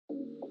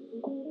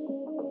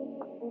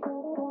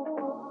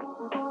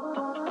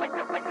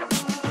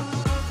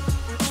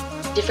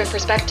Different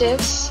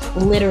perspectives.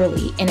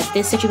 Literally. And if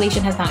this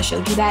situation has not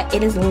showed you that,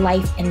 it is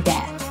life and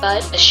death.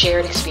 But a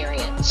shared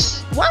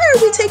experience. Why are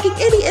we taking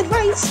any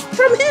advice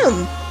from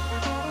him?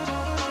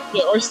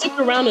 Yeah, or stick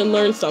around and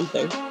learn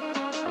something.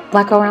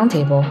 Black Girl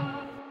Roundtable.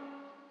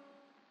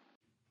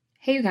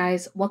 Hey you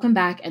guys, welcome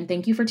back and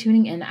thank you for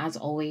tuning in as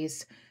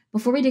always.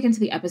 Before we dig into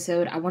the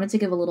episode, I wanted to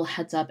give a little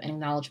heads up and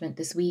acknowledgement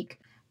this week.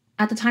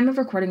 At the time of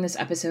recording this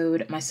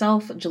episode,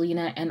 myself,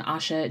 Jelena, and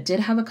Asha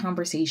did have a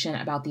conversation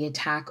about the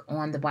attack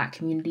on the Black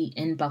community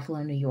in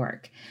Buffalo, New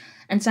York.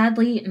 And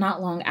sadly,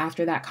 not long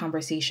after that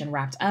conversation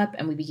wrapped up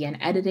and we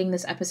began editing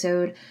this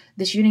episode,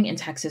 the shooting in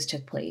Texas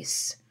took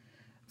place.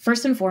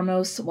 First and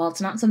foremost, while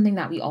it's not something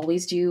that we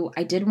always do,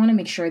 I did want to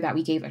make sure that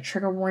we gave a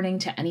trigger warning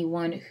to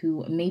anyone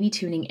who may be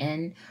tuning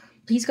in.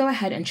 Please go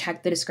ahead and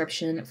check the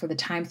description for the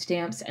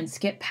timestamps and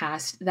skip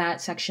past that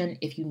section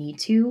if you need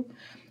to.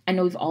 I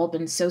know we've all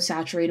been so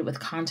saturated with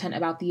content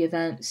about the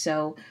event,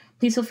 so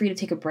please feel free to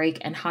take a break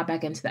and hop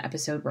back into the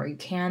episode where you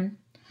can.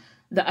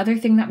 The other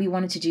thing that we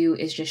wanted to do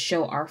is just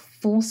show our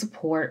full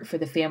support for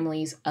the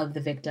families of the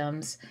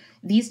victims.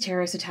 These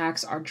terrorist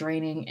attacks are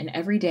draining, and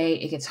every day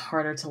it gets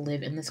harder to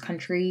live in this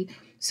country.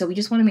 So we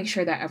just want to make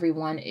sure that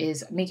everyone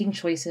is making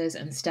choices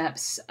and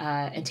steps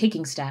and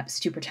taking steps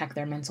to protect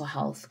their mental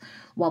health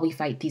while we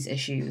fight these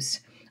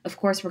issues. Of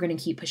course, we're going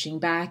to keep pushing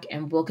back,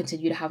 and we'll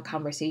continue to have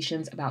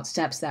conversations about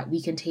steps that we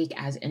can take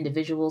as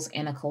individuals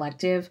and a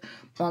collective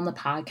on the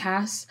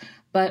podcast.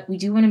 But we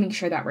do want to make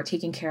sure that we're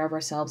taking care of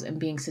ourselves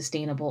and being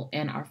sustainable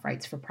in our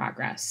fights for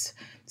progress.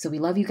 So we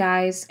love you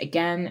guys.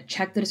 Again,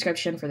 check the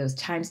description for those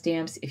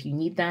timestamps if you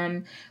need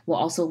them. We'll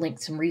also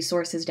link some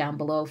resources down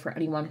below for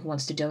anyone who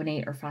wants to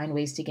donate or find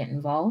ways to get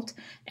involved.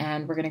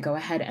 And we're going to go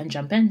ahead and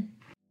jump in.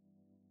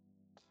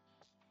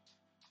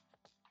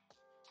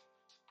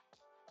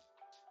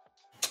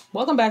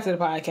 Welcome back to the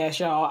podcast,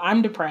 y'all.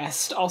 I'm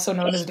depressed, also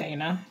known as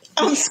Dana.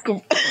 I'm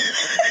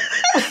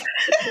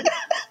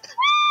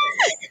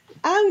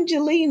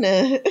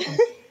Jelena.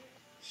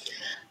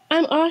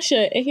 I'm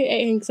Asha,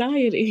 aka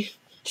Anxiety.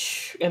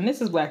 And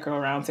this is Black Girl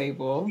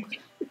Roundtable.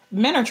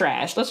 Men are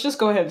trash. Let's just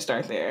go ahead and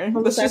start there.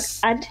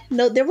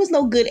 There was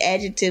no good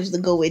adjectives to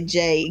go with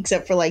J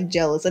except for like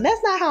jealous, and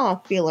that's not how I'm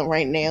feeling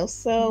right now.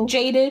 So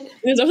jaded.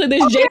 Jaded.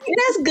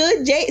 That's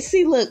good.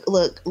 See,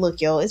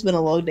 look, y'all. It's been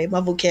a long day.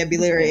 My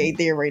vocabulary ain't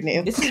there right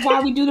now. This is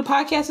why we do the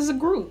podcast as a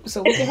group,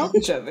 so we can help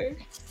each other.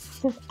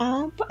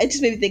 It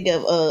just made me think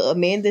of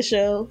Amanda's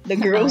show, The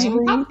Girls'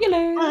 Room.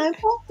 Popular. I'm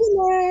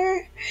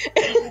popular.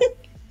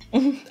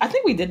 I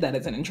think we did that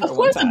as an intro. Of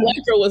course, the Black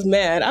girl was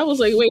mad. I was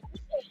like, wait.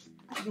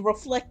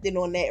 Reflecting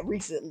on that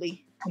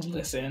recently.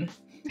 Listen,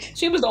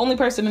 she was the only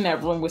person in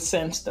that room with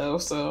sense, though.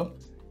 So,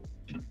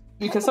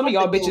 because some of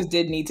y'all bitches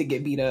did need to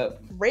get beat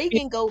up.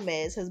 Reagan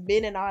Gomez has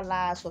been in our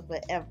lives for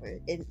forever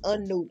and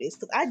unnoticed.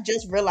 Because I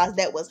just realized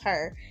that was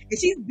her, and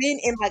she's been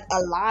in like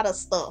a lot of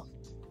stuff.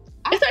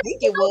 I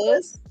think it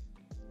was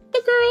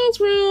The Girls'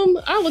 Room.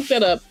 I looked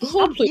that up.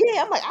 Hopefully,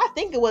 I'm like, I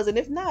think it was, and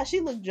if not, she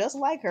looked just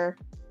like her.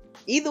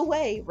 Either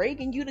way,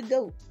 Reagan, you the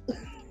GOAT.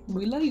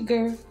 We love you,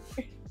 girl.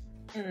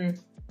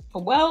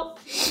 Well,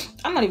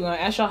 I'm not even going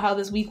to ask y'all how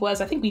this week was.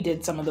 I think we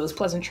did some of those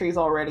pleasantries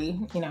already.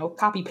 You know,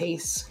 copy,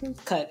 paste,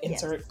 cut,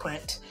 insert,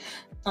 print.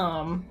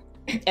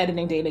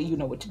 Editing data, you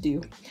know what to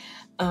do.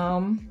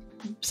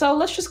 So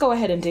let's just go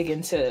ahead and dig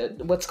into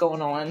what's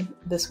going on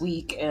this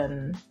week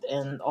and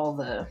all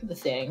the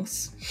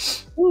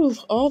things. Ooh,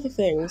 all the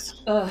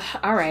things. All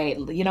right.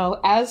 You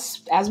know,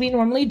 as we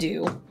normally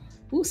do.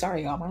 Ooh,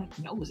 sorry, y'all. My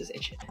nose is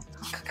itching.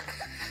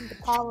 The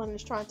pollen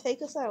is trying to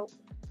take us out.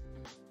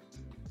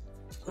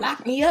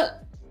 Lock me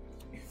up.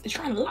 They're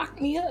trying to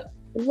lock me up.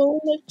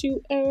 Won't let you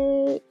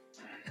out.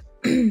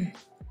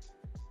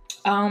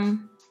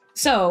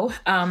 So,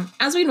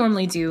 as we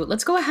normally do,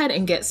 let's go ahead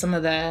and get some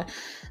of the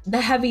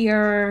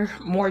heavier,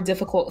 more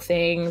difficult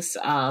things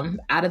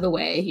out of the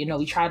way. You know,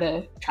 we try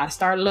to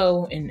start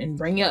low and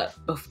bring up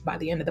by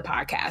the end of the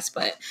podcast.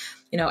 But,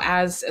 you know,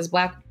 as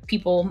Black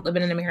people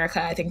living in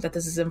America, I think that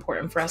this is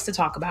important for us to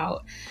talk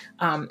about.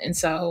 And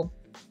so,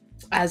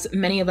 as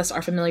many of us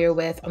are familiar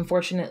with,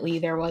 unfortunately,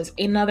 there was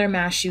another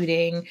mass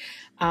shooting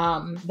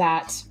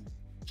that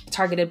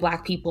targeted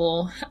Black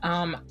people.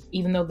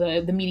 Even though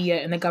the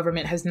media and the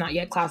government has not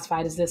yet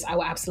classified as this, I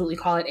will absolutely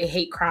call it a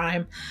hate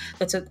crime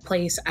that took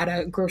place at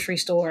a grocery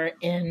store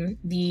in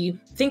the,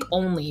 I think,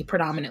 only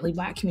predominantly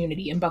Black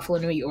community in Buffalo,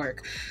 New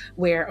York,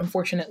 where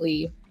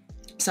unfortunately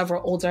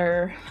several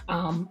older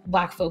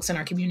Black folks in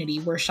our community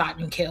were shot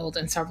and killed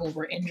and several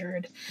were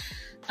injured.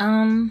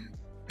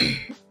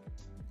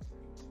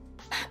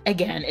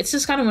 Again, it's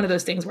just kind of one of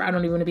those things where I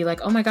don't even want to be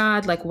like, oh my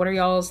God, like, what are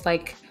y'all's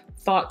like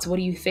thoughts? What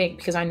do you think?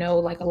 Because I know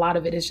like a lot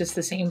of it is just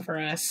the same for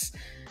us.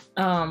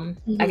 I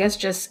guess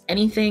just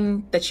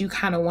anything that you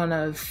kind of want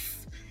to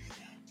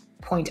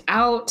point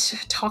out,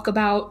 talk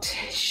about,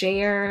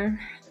 share,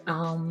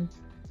 you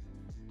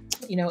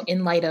know,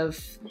 in light of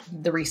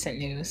the recent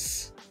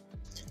news.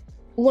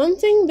 One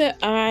thing that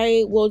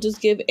I will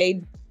just give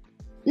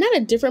not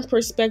a different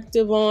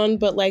perspective on,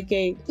 but like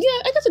I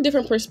guess a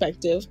different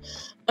perspective.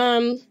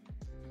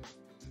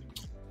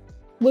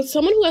 with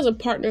someone who has a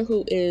partner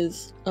who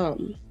is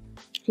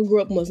who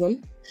grew up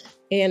Muslim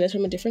and is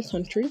from a different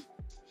country,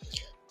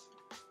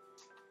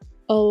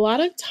 a lot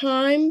of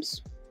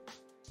times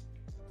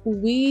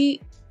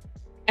we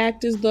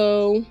act as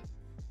though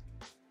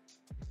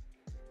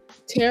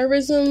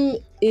terrorism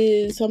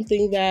is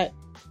something that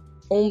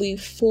only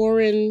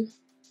foreign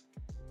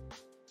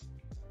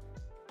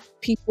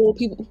people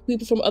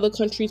from other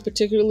countries,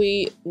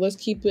 particularly, let's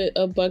keep it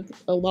a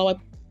lot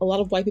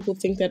of white people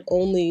think that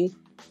only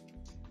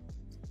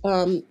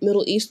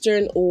Middle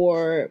Eastern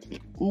or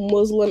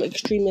Muslim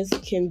extremists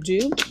can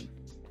do.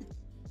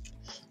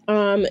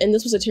 And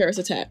this was a terrorist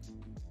attack.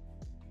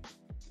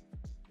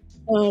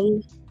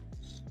 But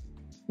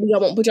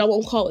y'all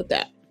won't call it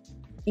that.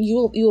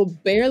 You will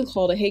barely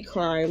call it a hate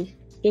crime.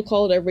 You'll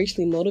call it a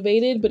racially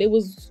motivated, but it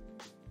was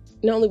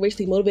not only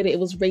racially motivated, it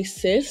was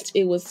racist.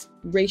 It was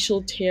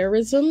racial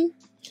terrorism.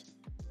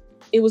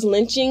 It was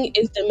lynching.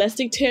 It's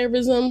domestic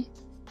terrorism.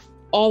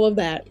 All of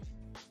that.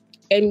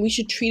 And we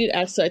should treat it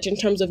as such in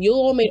terms of, you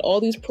all made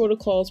all these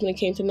protocols when it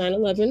came to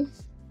 9/11.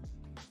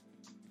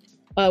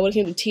 When it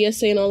came to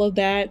TSA and all of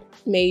that,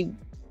 made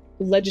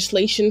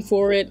legislation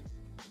for it,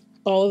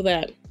 all of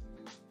that.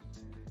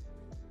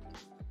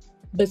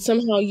 But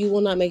somehow you will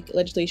not make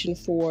legislation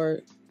for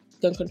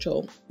gun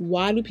control.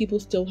 Why do people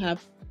still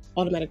have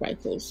automatic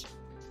rifles?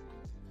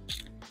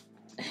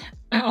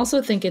 I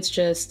also think it's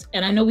just,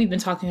 and I know we've been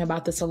talking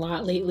about this a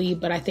lot lately,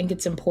 but I think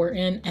it's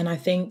important. And I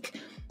think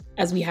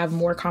as we have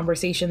more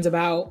conversations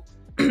about,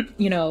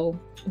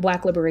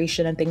 Black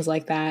liberation and things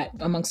like that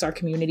amongst our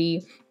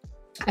community,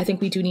 I think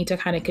we do need to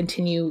kind of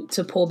continue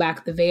to pull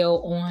back the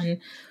veil on,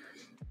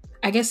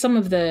 I guess, some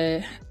of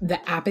the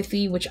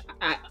apathy, which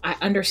I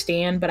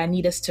understand, but I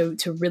need us to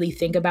really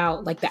think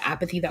about, like, the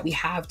apathy that we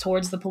have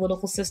towards the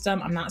political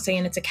system. I'm not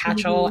saying it's a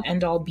catch-all,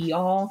 end-all,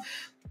 be-all,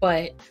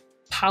 but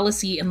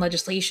policy and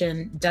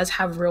legislation does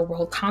have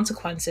real-world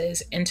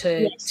consequences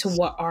to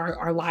what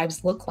our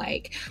lives look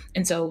like.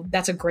 And so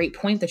that's a great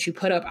point that you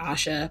put up,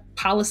 Asha.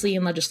 Policy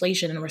and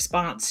legislation in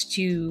response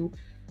to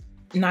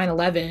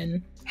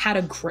 9/11 had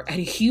a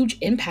huge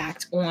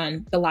impact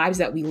on the lives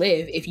that we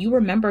live. If you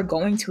remember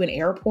going to an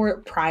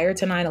airport prior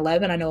to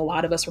 9/11, I know a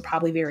lot of us were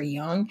probably very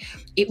young.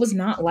 It was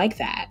not like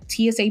that.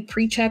 TSA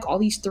pre-check, all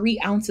these 3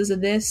 ounces of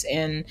this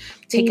and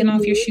taking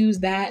off your shoes,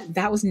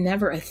 that was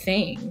never a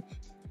thing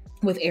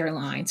with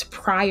airlines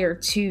prior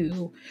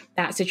to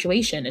that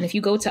situation. And if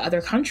you go to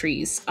other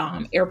countries,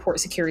 airport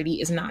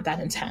security is not that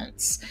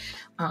intense.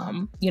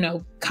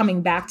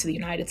 Coming back to the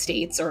United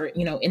States, or,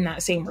 in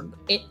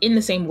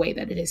the same way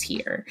that it is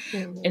here.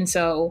 And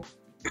so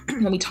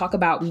when we talk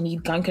about, we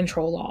need gun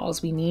control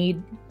laws, we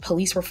need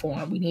police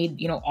reform, we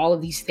need, all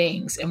of these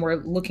things, and we're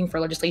looking for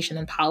legislation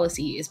and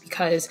policy, is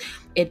because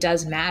it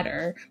does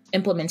matter.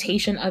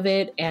 Implementation of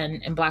it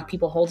and Black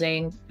people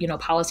holding,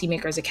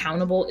 policymakers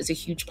accountable is a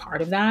huge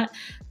part of that.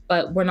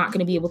 But we're not going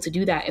to be able to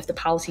do that if the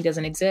policy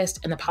doesn't exist,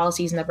 and the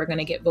policy is never going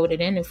to get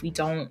voted in if we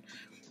don't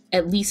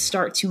at least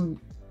start to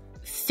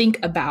think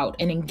about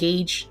and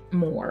engage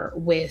more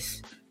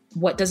with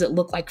what does it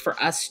look like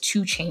for us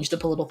to change the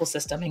political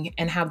system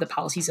and have the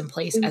policies in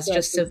place, as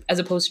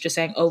opposed to just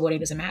saying, oh, voting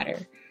doesn't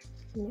matter.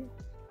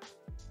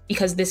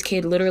 Because this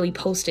kid literally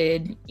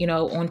posted,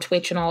 on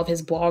Twitch and all of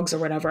his blogs or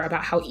whatever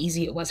about how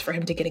easy it was for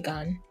him to get a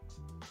gun.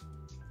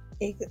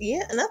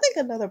 Yeah, and I think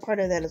another part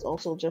of that is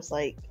also just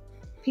like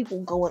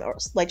people going or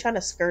like trying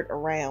to skirt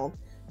around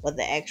what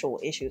the actual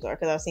issues are.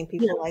 Because I've seen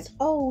people like,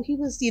 oh, he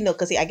was,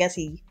 because I guess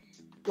he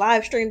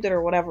live streamed it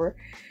or whatever,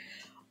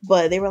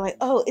 but they were like,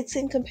 oh, it's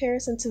in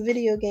comparison to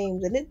video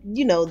games, and it,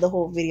 the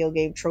whole video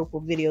game trope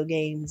of video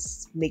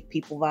games make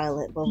people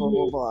violent, blah blah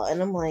blah blah. And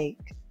I'm like,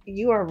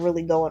 you are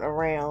really going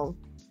around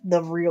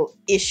the real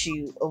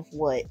issue of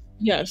what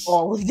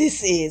all of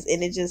this is.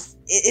 And it is,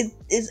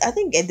 I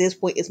think at this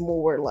point it's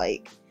more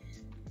like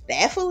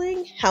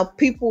baffling how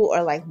people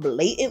are like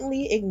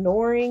blatantly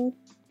ignoring,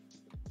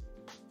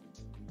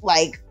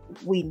 like,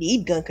 we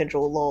need gun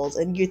control laws,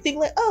 and you think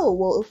like, oh,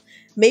 well,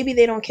 maybe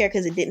they don't care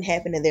because it didn't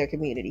happen in their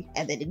community,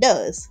 and then it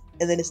does,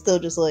 and then it's still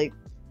just like,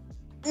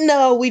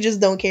 no, we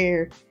just don't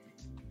care,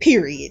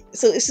 period.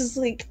 So it's just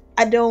like,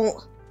 I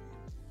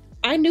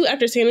knew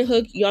after Sandy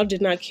Hook y'all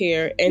did not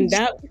care, and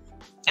that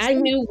I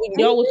knew when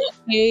y'all was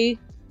okay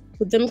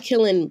with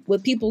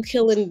people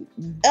killing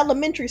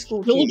elementary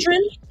school children,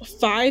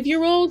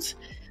 5-year-olds.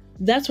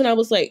 That's when I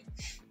was like,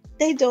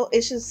 they don't.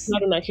 It's just I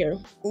do not care.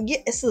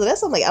 Yeah, so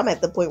that's I'm like, I'm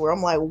at the point where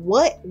I'm like,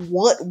 what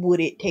would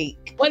it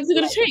take? What is it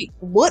gonna take?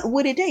 What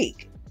would it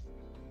take?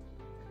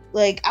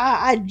 Like,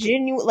 I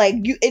genuinely, like,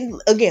 you, and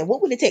again,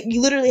 what would it take?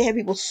 You literally have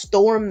people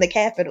storm the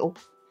Capitol.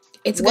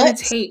 It's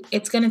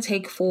gonna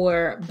take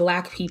for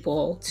Black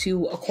people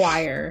to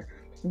acquire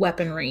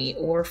weaponry,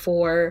 or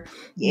for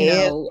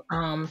Middle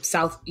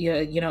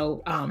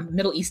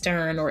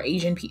Eastern or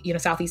Asian,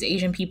 Southeast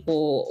Asian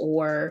people,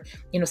 or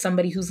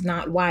somebody who's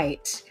not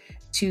white,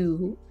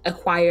 to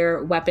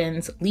acquire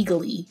weapons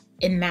legally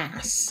in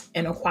mass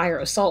and acquire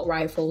assault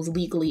rifles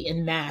legally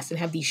in mass and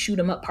have these shoot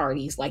 'em up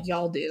parties like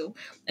y'all do.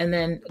 And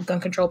then gun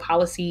control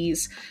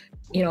policies,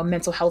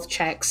 mental health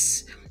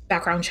checks,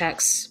 background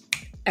checks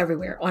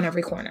everywhere on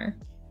every corner.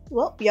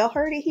 Well, y'all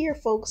heard it here,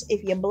 folks.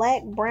 If you're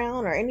black,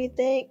 brown, or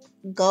anything,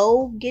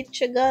 go get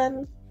your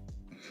gun.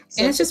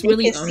 So and it's just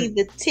really see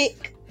the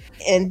tick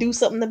and do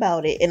something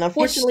about it. And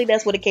unfortunately,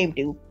 that's what it came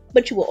to.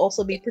 But you will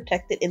also be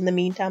protected in the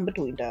meantime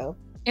between time.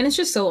 And it's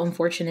just so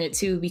unfortunate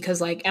too, because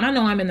and I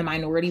know I'm in the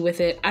minority with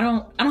it. I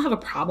don't have a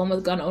problem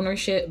with gun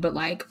ownership, but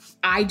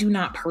I do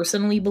not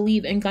personally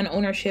believe in gun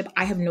ownership.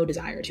 I have no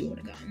desire to own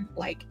a gun.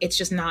 It's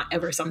just not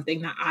ever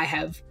something that I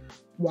have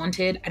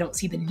wanted. I don't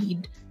see the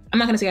need. I'm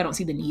not going to say I don't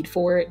see the need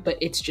for it, but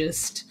it's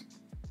just,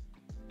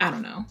 I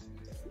don't know.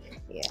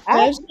 Yeah.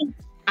 I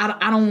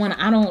don't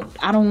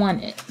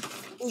want it.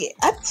 Yeah,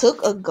 I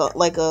took a gun,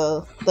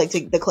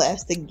 took the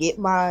class to get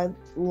my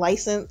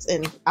license,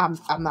 and I'm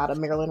not a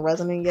Maryland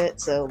resident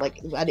yet, so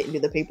I didn't do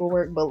the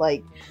paperwork. But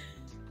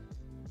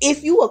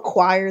if you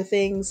acquire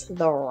things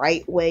the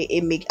right way,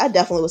 I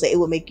definitely would say it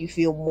would make you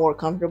feel more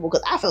comfortable,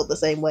 because I felt the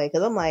same way.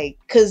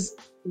 Because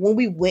when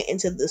we went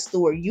into the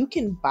store, you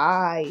can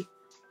buy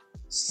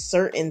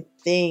certain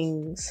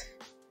things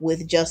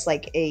with just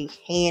a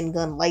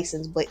handgun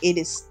license, but it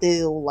is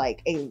still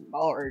a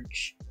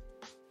large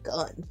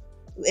gun.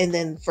 And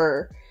then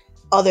for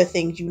other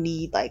things you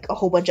need a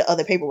whole bunch of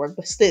other paperwork,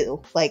 but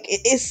still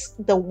it's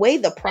the way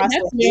the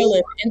process and that's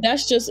Maryland, and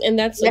that's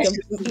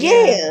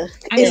yeah.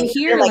 I mean,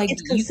 here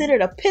it's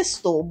considered a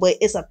pistol, but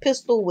it's a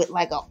pistol with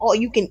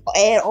you can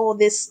add all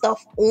this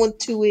stuff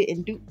onto it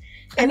and do.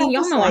 And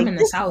y'all know I'm in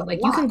the South.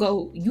 You can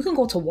go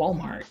to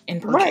Walmart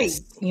and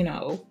purchase,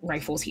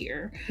 rifles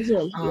here.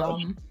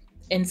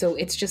 And so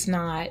it's just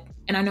not.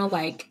 And I know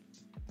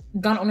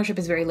gun ownership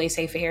is very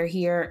laissez-faire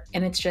here,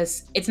 and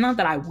it's not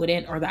that I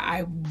wouldn't or that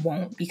I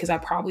won't, because I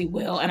probably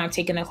will, and I've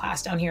taken a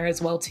class down here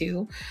as well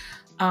too.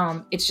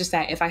 It's just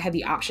that if I had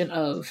the option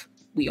of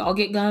we all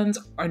get guns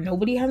or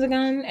nobody has a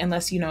gun,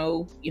 unless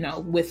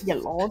with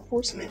law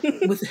enforcement,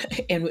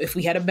 and if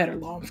we had a better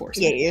law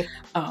enforcement, yeah.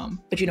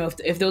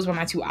 But if those were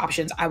my two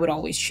options, I would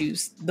always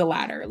choose the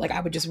latter. I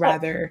would just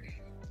rather,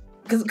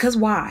 because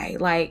why?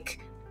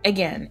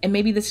 Again, and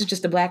maybe this is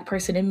just a black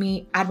person in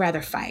me, I'd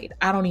rather fight.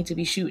 I don't need to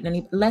be shooting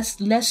any. Let's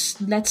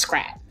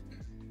scrap.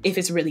 If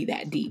it's really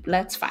that deep,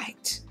 let's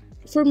fight.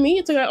 For me,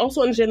 it's I also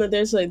understand that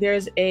there's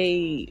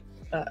a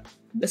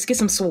let's get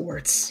some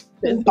swords.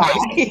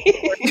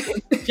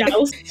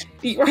 Joust.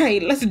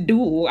 Right, let's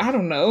duel. I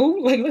don't know.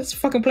 Let's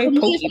fucking play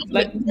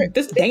Pokemon.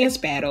 This dance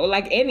battle.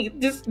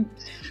 Just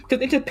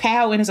because it's just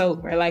pow and it's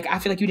over. I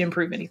feel like you didn't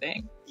prove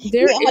anything. I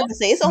have to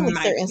say, it's only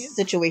certain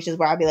situations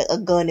where I'd be a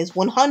gun is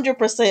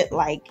 100%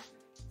 right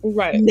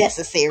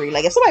necessary.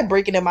 If somebody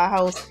breaking in my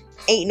house,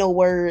 ain't no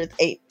words.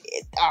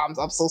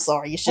 I'm so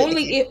sorry. You should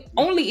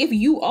only if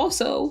you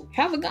also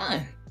have a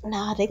gun.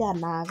 Nah, they got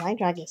knives. I ain't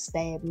trying to get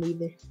stabbed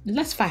neither.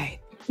 Let's fight.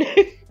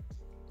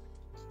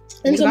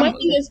 And so my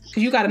thing is,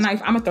 because you got a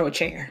knife, I'm gonna throw a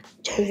chair.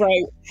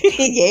 Right.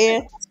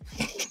 Yeah.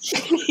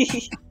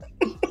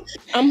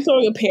 I'm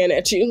throwing a pan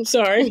at you.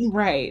 Sorry.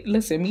 Right.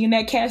 Listen, me and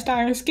that cast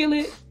iron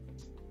skillet.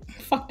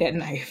 Fuck that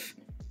knife.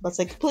 But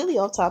completely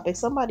off topic,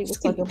 somebody was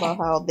talking about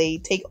how they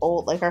take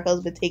all, her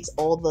husband takes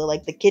all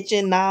the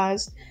kitchen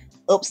knives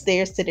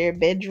upstairs to their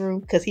bedroom,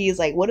 because he is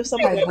what if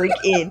somebody break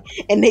in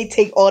and they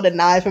take all the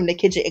knives from the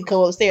kitchen and come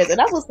upstairs? And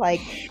I was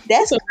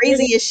that's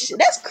crazy as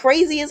that's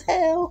crazy as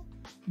hell.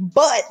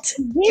 But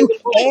you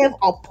have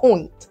a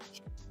point.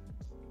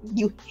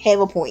 You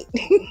have a point.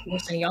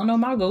 Listen, y'all know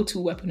my go-to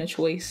weapon of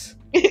choice.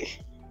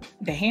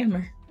 The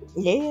hammer.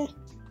 Yeah.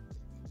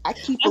 I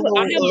keep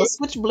a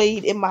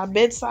switchblade in my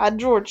bedside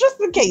drawer just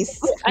in case.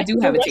 I do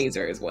have a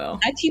taser as well.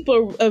 I keep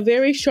a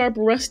very sharp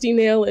rusty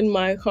nail in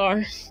my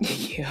car.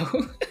 Yo.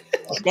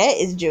 That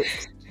is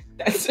jokes.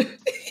 That's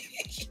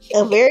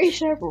a very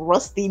sharp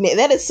rusty nail.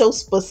 That is so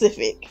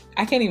specific.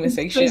 I can't even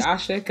say shit,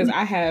 Asha, because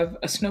I have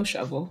a snow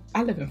shovel.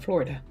 I live in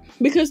Florida.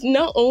 Because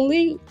not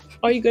only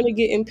are you going to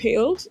get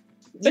impaled,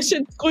 that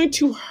shit's going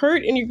to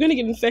hurt and you're going to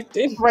get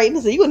infected. Right,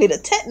 so you're going to need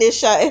a tetanus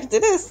shot after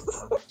this.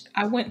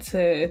 I went to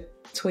the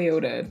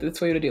Toyota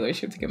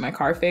dealership to get my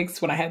car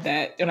fixed when I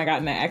got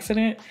in that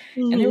accident.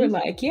 Mm-hmm. And they were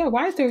like, yeah,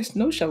 why is there a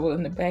snow shovel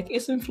in the back?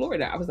 It's in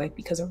Florida. I was like,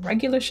 because a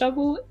regular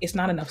shovel, it's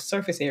not enough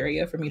surface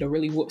area for me to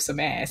really whoop some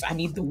ass. I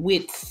need the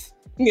width.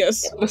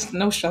 Yes. A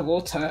snow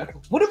shovel to,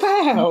 what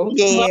about?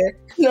 Yeah.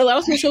 A lot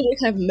of snow shovels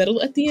have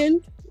metal at the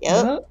end.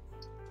 Yep.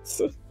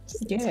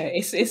 Yeah,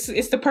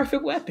 it's the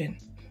perfect weapon.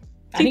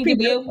 I need to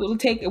be able to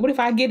take, what if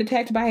I get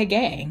attacked by a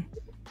gang?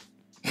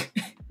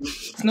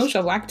 Snow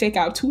shovel, I can take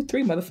out 2-3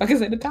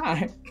 motherfuckers at a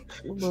time.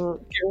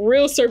 Get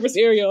real surface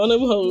area on them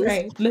hoes.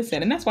 Right.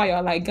 Listen, and that's why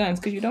y'all like guns,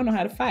 because you don't know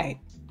how to fight.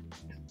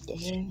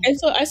 And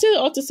so I say that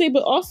all to say,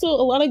 but also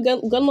a lot of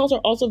gun laws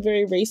are also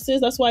very racist.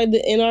 That's why the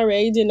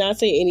NRA did not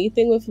say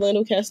anything when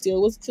Philando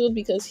Castile was killed,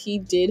 because he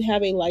did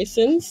have a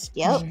license.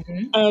 Yep.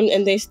 Mm-hmm.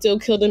 And they still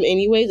killed him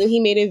anyways. And he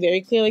made it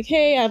very clear,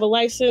 hey, I have a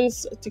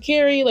license to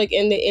carry,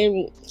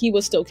 and he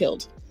was still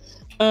killed.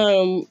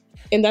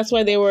 And that's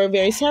why they were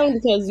very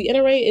silent, because the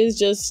NRA is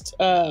just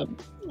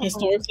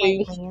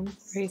historically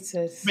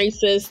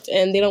racist,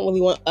 and they don't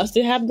really want us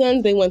to have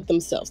guns. They want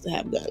themselves to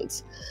have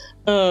guns.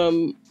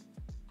 And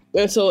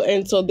so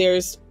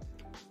there's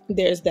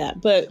that.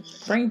 But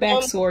bring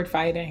back sword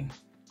fighting.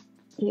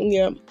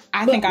 Yeah.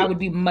 I think I would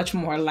be much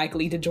more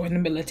likely to join the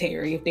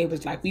military if they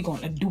was like, we're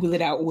going to duel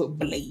it out with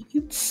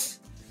blades.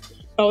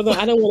 Oh, no,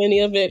 I don't want any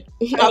of it.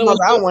 I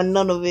don't want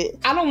none of it.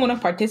 I don't want to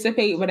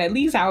participate, but at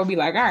least I would be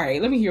like, all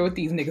right, let me hear what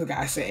these niggas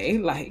got to say.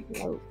 Like,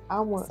 I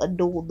want a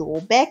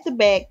duel. Back to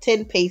back,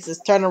 10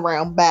 paces, turn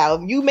around, bow.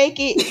 If you make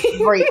it,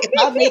 great. If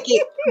I make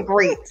it,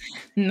 great.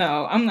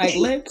 No, I'm like,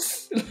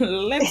 let's,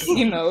 let's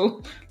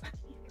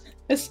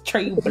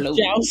trade blows.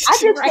 I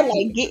just feel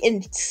like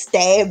getting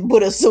stabbed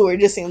with a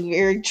sword just seems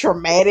very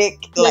traumatic.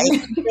 Like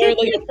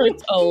it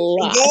hurts a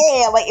lot.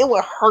 Yeah, like it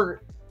would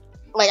hurt.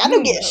 Like I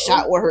know getting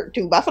shot would hurt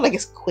too, but I feel like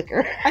it's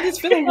quicker. I just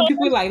feel like when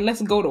people are like,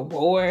 let's go to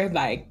war,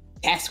 like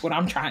that's what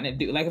I'm trying to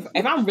do. Like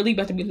if I'm really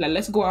about to be like,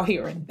 let's go out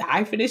here and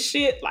die for this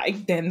shit,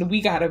 like then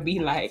we gotta be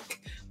like,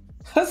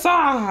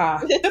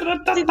 huzzah!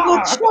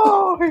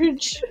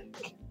 Charge!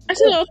 I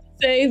should also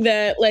say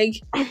that like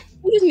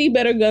we just need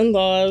better gun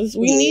laws.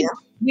 We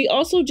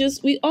also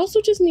just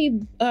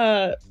need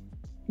better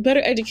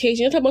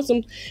education. You're talking about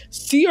some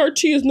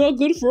CRT is not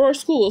good for our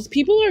schools.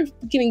 People are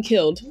getting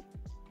killed.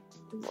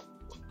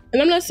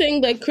 And I'm not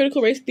saying that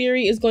critical race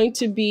theory is going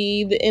to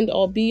be the end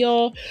all be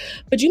all,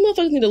 but you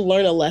motherfuckers need to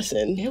learn a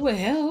lesson. It would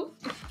help.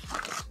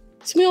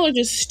 Some of y'all are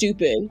just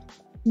stupid.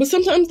 But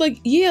sometimes, like,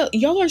 yeah,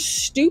 y'all are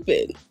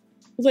stupid.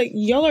 Like,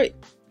 y'all are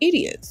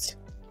idiots.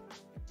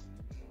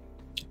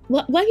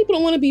 Black people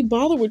don't want to be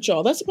bothered with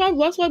y'all. That's the problem.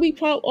 That's why we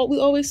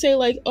always say,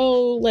 like,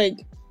 oh,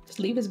 like...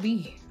 just leave us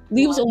be.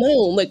 Leave us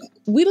alone. Like,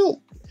 we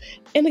don't...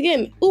 And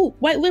again,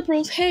 white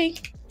liberals, hey...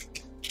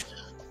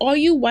 all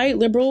you white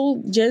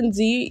liberal Gen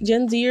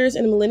Zers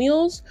and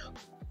millennials,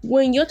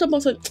 when you're talking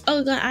about like,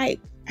 oh god, I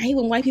hate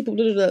when white people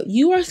do,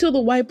 you are still the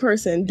white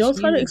person. Don't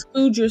try to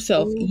exclude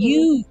yourself.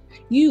 Mm-hmm.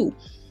 You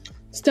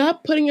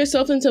stop putting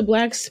yourself into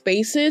black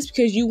spaces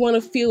because you want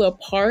to feel a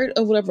part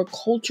of whatever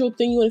cultural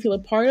thing you want to feel a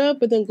part of,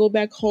 but then go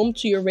back home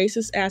to your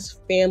racist ass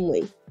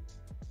family.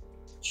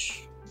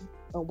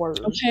 A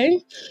word.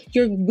 Okay?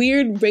 Your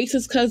weird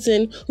racist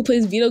cousin who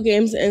plays video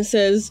games and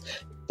says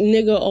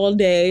nigga all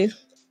day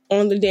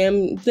on the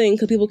damn thing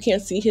because people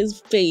can't see his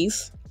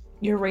face.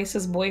 Your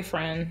racist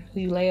boyfriend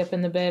who you lay up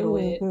in the bed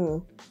with.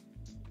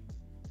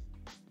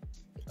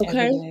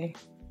 Okay.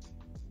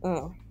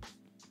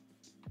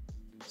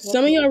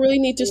 Some of y'all really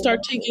need to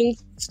start taking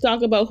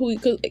stock about who,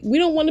 because we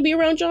don't want to be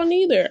around y'all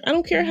neither. I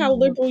don't care how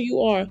liberal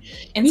you are.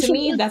 And to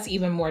me, that's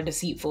even more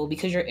deceitful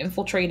because you're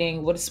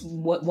infiltrating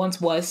what once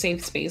was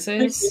safe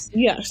spaces.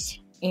 Yes.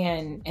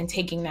 And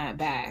taking that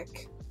back.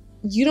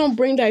 You don't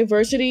bring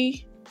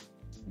diversity,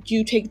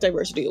 you take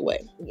diversity away.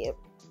 Yep.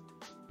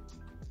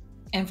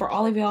 And for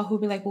all of y'all who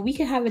be like, well, we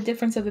can have a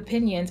difference of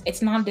opinions.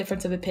 It's not a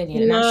difference of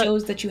opinion. And that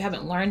shows that you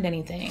haven't learned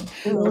anything.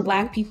 Mm-hmm. For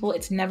Black people,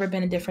 it's never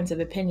been a difference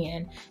of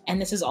opinion.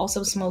 And this is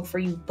also smoke for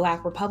you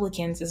Black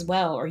Republicans as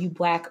well, or you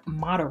Black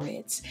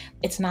moderates.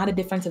 It's not a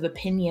difference of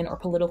opinion or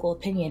political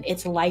opinion.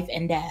 It's life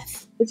and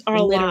death. It's our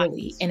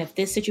literally lives. And if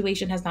this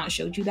situation has not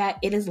showed you that,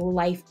 it is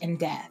life and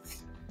death.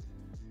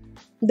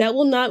 That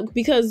will not,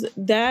 because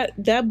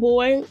that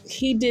boy,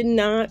 he did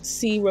not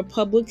see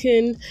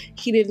Republican,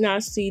 he did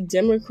not see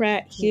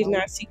Democrat, he did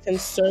not see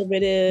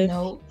conservative.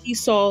 No. He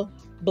saw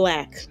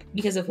Black.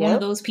 Because if one of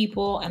those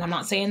people, and I'm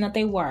not saying that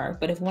they were,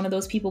 but if one of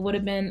those people would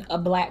have been a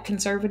Black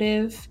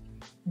conservative,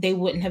 they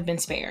wouldn't have been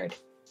spared.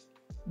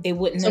 They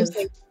wouldn't have.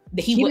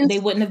 They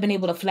wouldn't have been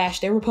able to flash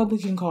their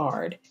Republican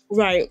card,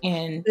 right?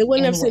 And they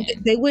wouldn't have said.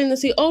 They wouldn't have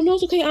said, "Oh no,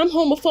 it's okay. I'm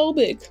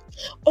homophobic.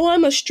 Oh,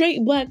 I'm a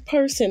straight Black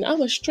person.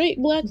 I'm a straight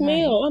Black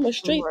male. I'm a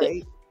straight.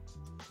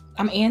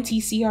 I'm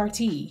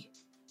anti-CRT."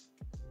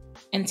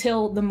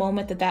 Until the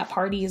moment that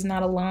party is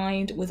not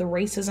aligned with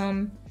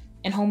racism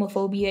and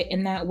homophobia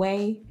in that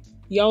way,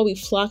 y'all be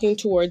flocking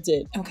towards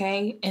it.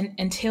 Okay, and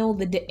until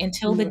the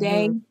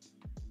day.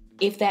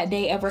 If that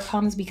day ever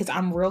comes, because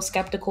I'm real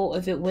skeptical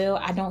if it will,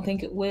 I don't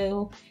think it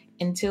will,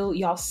 until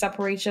y'all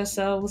separate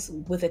yourselves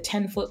with a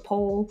 10-foot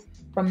pole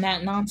from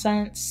that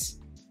nonsense,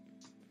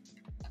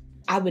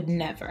 I would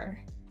never.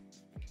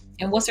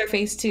 And what's her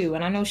face too?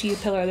 And I know she's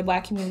a pillar of the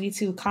Black community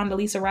too.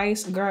 Condoleezza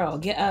Rice, girl,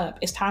 get up.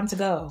 It's time to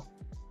go.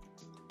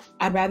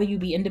 I'd rather you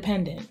be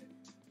independent.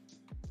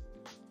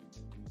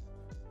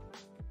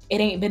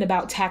 It ain't been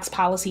about tax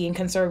policy and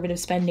conservative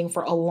spending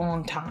for a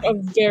long time. A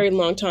very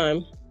long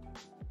time.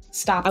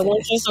 Stop. I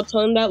want you to stop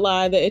telling that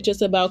lie that it's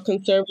just about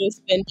conservative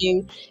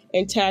spending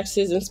and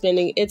taxes and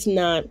spending. It's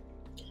not.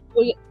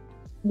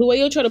 The way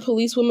you'll try to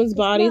police women's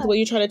bodies, the way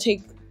you try to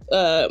take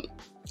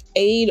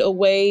aid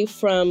away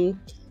from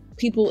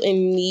people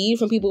in need,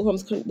 from people from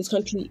this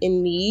country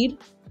in need,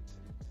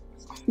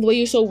 the way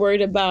you're so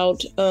worried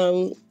about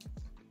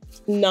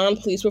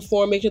non-police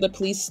reform, make sure the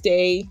police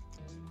stay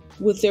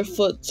with their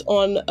foot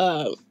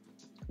on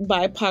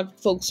BIPOC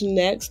folks'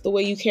 necks, the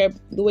way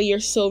you're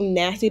so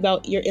nasty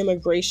about your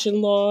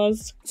immigration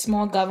laws.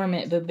 Small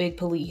government, but big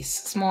police.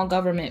 Small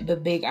government,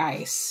 but big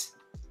ICE.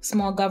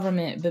 Small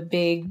government, but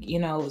big,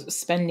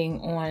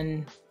 spending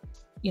on,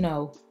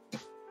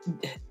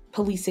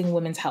 policing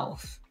women's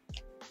health.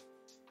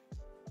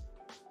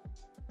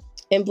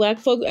 And Black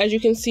folk, as you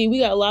can see, we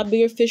got a lot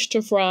bigger fish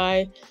to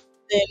fry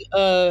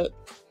than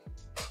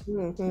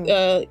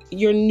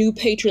your new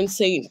patron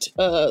saint.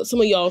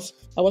 Some of y'all's,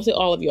 I want to say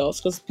all of y'all's,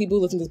 because people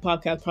who listen to this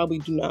podcast probably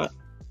do not.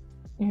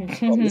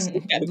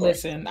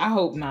 Listen, I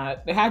hope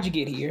not. How'd you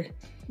get here?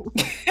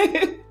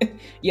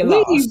 You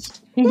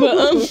lost.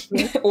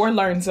 But, or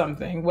learn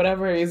something,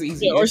 whatever is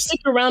easier. Yeah, or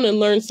stick around and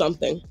learn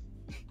something.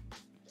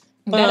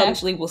 That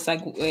actually will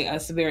segue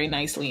us very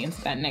nicely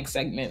into that next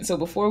segment. So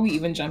before we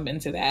even jump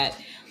into that,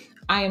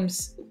 I am,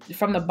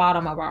 from the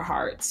bottom of our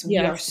hearts, we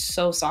are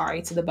so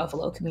sorry to the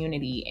Buffalo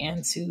community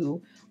and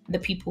to the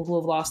people who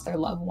have lost their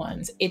loved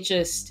ones.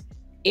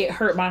 It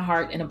hurt my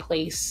heart in a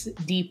place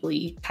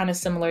deeply, kind of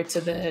similar to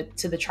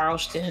the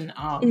Charleston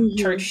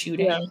church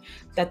shooting.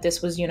 That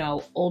this was,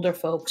 older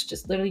folks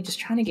just literally just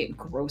trying to get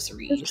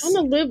groceries. Just trying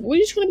to live. We're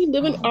just trying to be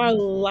living our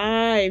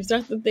lives.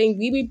 That's the thing.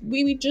 We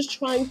be just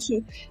trying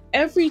to.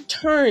 Every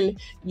turn,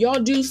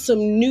 y'all do some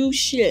new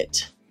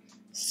shit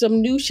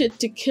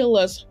to kill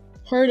us,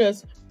 hurt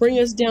us, bring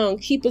us down,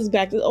 keep us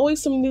back. There's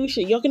always some new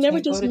shit. Y'all can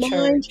never just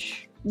mind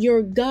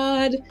your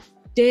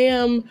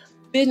goddamn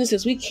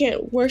businesses. We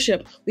can't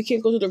worship. We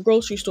can't go to the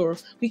grocery store.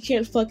 We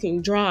can't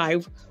fucking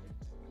drive.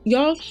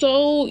 Y'all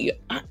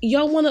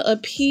want to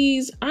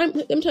appease. Let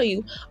me tell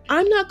you,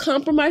 I'm not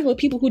compromising with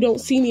people who don't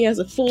see me as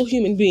a full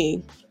human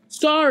being.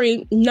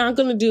 Sorry, not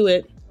gonna do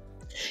it.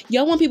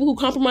 Y'all want people who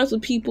compromise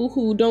with people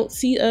who don't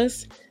see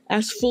us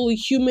as fully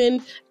human,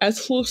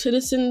 as full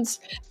citizens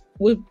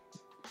with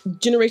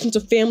generations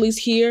of families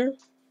here.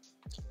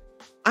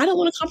 I don't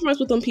want to compromise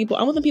with them people.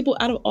 I want them people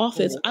out of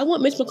office. I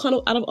want Mitch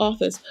McConnell out of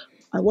office.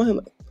 I want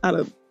him out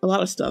of a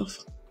lot of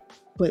stuff,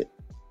 but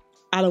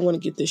I don't want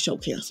to get this show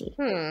canceled.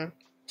 Who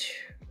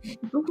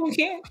gonna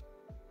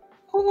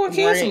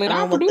cancel it? I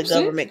don't want the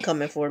government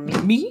coming for me.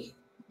 Me?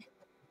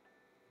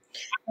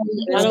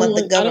 I don't want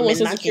the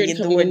government knocking your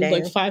door down.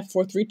 Like 5,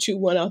 4, 3, 2,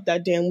 1 out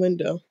that damn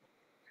window.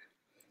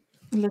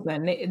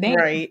 Listen,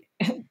 right.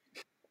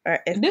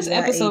 This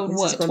episode,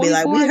 what?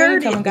 24 we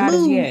heard haven't got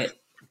us yet.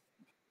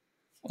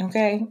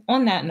 Okay.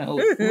 On that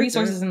note,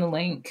 resources in the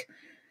link.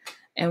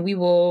 And we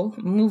will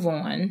move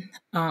on.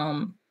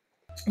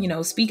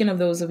 Speaking of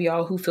those of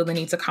y'all who feel the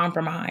need to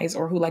compromise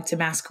or who like to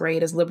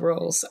masquerade as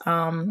liberals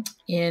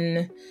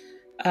in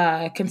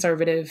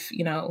conservative,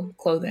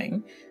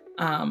 clothing,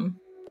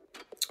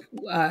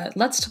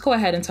 let's go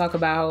ahead and talk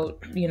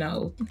about,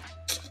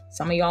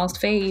 some of y'all's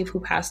fave who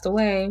passed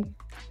away,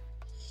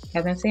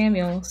 Kevin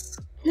Samuels.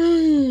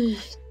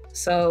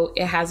 So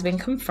it has been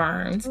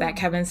confirmed that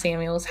Kevin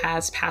Samuels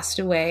has passed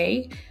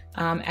away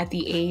at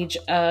the age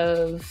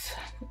of...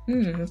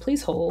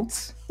 please hold.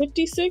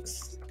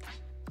 56?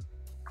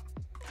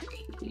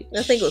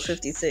 I think it was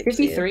 56.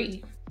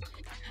 53.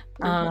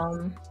 Yeah.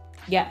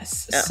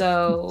 Yes.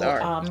 So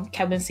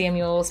Kevin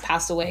Samuels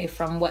passed away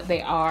from what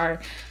they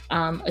are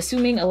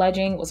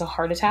alleging was a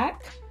heart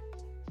attack.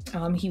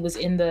 He was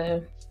in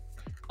a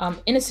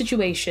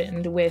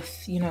situation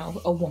with,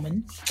 a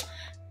woman,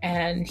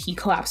 and he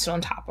collapsed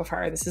on top of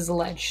her. This is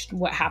alleged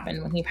what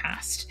happened when he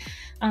passed.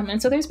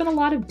 And so there's been a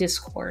lot of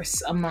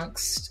discourse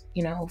amongst,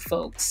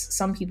 folks.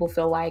 Some people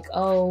feel like,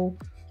 oh,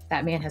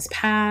 that man has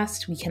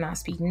passed. We cannot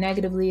speak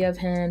negatively of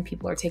him.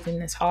 People are taking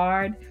this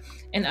hard.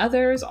 And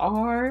others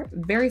are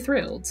very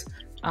thrilled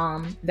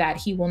that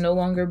he will no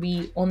longer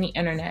be on the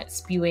internet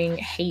spewing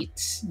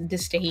hate,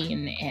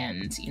 disdain,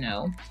 and,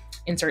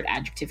 insert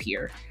adjective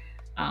here,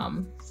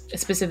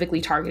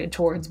 specifically targeted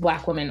towards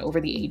Black women over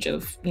the age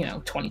of,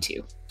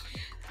 22.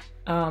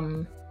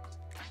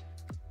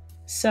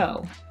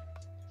 So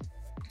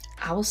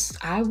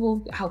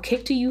I'll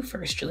kick to you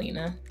first,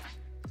 Jelena.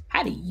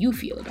 How do you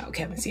feel about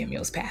Kevin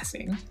Samuels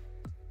passing?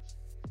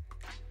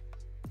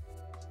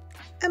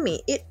 I mean,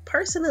 it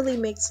personally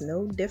makes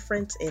no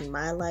difference in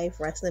my life.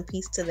 Rest in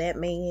peace to that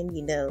man,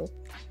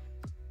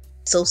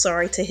 So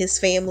sorry to his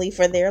family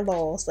for their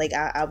loss. Like,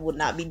 I would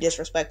not be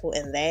disrespectful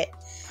in that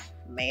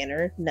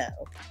manner, no.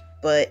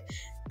 But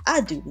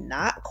I do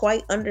not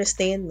quite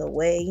understand the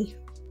way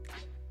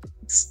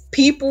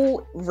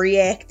people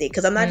reacted.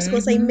 Because I'm not just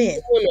going to say men.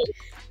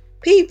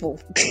 People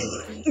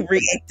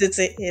reacted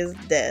to his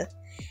death.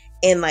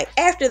 And like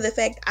after the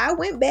fact, I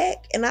went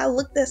back and I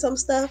looked at some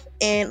stuff,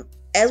 and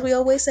as we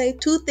always say,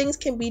 two things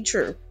can be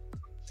true.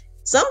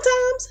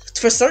 Sometimes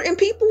for certain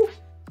people,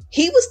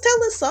 he was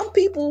telling some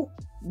people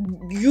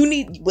you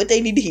need what they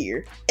need to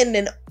hear. And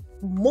then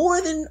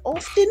more than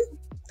often,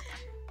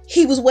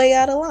 he was way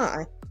out of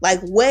line. Like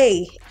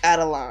way out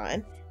of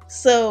line.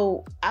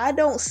 So I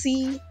don't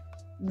see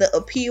the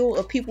appeal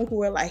of people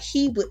who are like,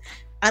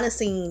 I done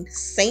seen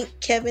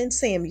Saint Kevin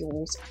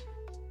Samuels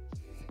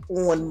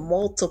on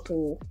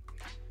multiple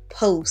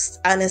posts.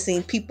 I done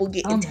seen people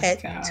getting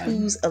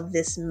tattoos of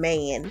this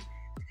man.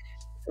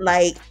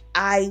 Like,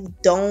 I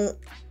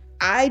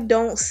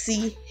don't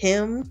see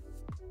him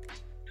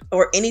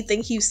or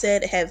anything he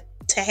said have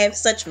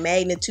such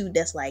magnitude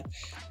that's like,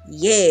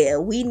 yeah,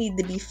 we need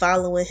to be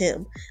following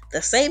him.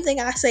 The same thing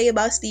I say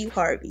about Steve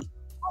Harvey.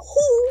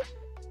 Who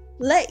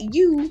let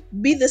you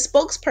be the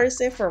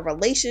spokesperson for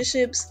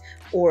relationships,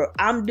 or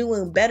I'm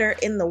doing better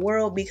in the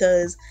world?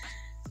 Because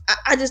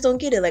I just don't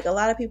get it. Like, a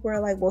lot of people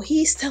are like, well,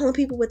 he's telling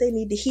people what they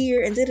need to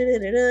hear and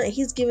and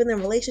he's giving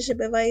them relationship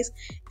advice.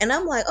 And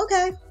I'm like,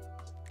 okay,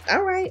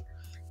 all right.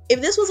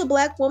 If this was a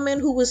black woman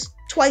who was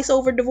twice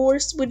over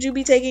divorced, would you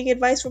be taking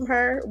advice from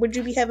her? Would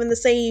you be having the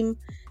same,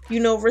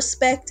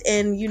 respect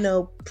and,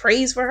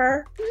 praise for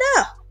her?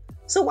 No.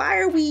 So why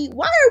are we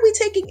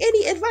taking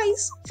any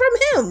advice from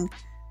him?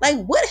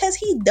 Like, what has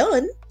he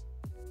done?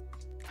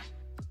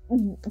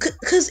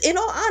 Because in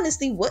all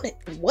honesty, what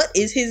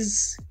is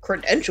his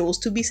credentials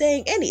to be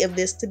saying any of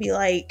this? To be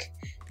like,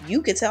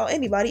 you could tell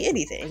anybody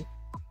anything.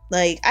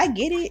 Like, I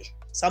get it.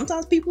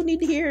 Sometimes people need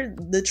to hear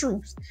the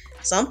truth.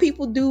 Some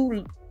people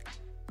do,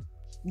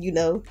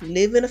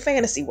 live in a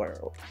fantasy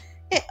world.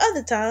 And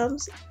other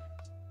times,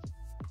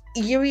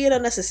 you're being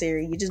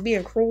unnecessary. You're just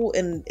being cruel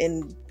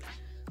and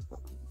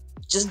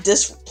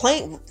just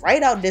plain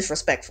right out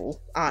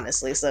disrespectful,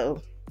 honestly.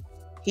 So,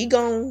 he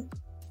gone.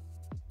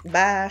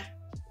 Bye.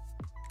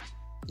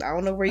 I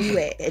don't know where you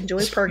at.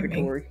 Enjoy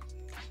purgatory.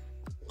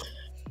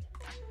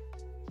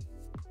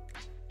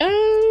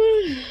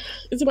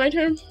 Is it my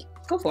turn?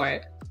 Go for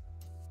it.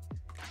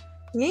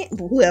 Yeah,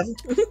 whoever.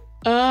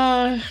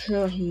 I'm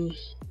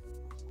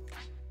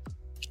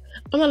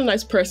not a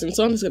nice person,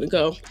 so I'm just gonna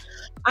go.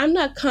 I'm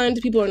not kind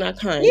to people who are not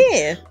kind.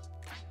 Yeah.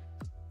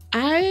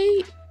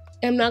 I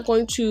am not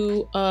going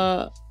to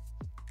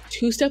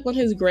two-step on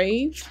his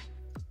grave.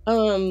 I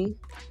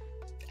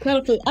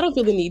don't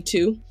feel the need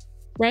to,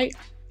 right?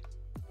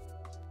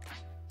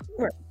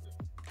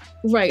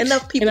 Right.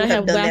 Enough people and I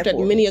have done laughed that at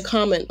for many us. a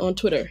comment on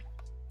Twitter.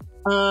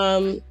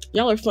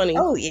 Y'all are funny.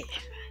 Oh yeah.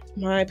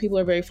 My people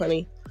are very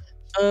funny.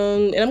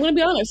 And I'm gonna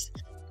be honest.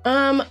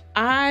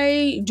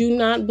 I do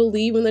not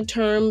believe in the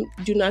term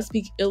 "do not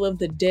speak ill of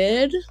the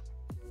dead"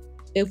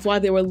 if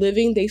while they were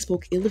living they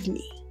spoke ill of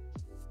me.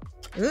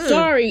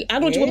 Sorry, I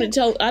don't know what you want me to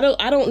tell.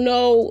 I don't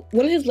know.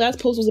 One of his last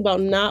posts was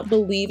about not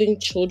believing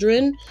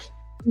children.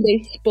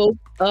 They spoke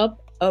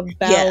up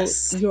about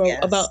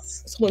about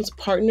someone's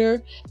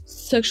partner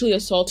sexually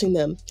assaulting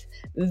them.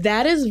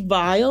 That is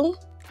vile.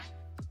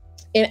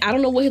 And I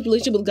don't know what his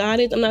relationship with God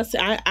is. I'm not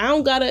saying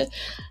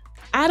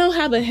I don't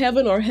have a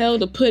heaven or hell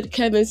to put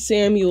Kevin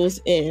Samuels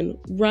in,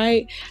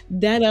 right?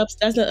 That's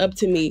not up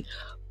to me.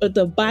 But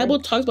the Bible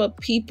talks about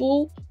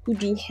people who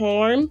do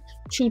harm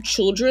to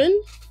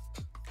children.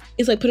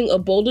 It's like putting a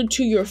boulder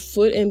to your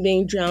foot and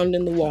being drowned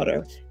in the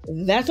water.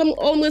 That's all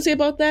I'm going to say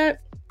about that.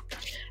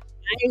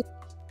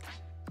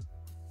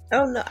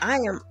 Oh no, I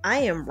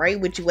am right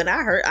with you. When I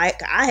heard, I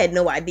had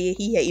no idea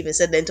he had even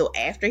said that until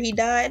after he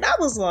died. And I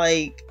was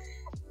like,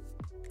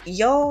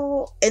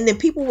 y'all, and then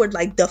people were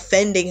like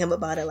defending him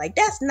about it, like,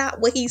 that's not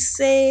what he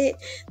said.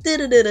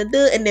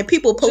 And then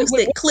people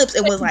posted clips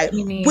and was like,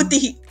 what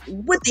did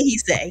he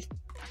say?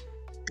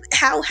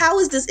 How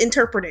is this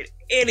interpreted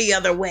any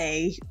other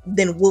way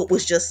than what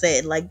was just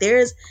said? Like,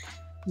 there's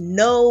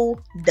no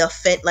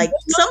defense. Like,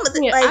 some of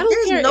the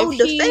there's no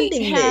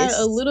defending this.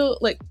 A little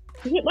like.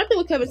 My thing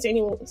with Kevin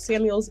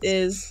Samuels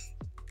is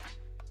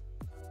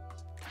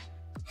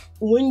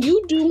when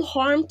you do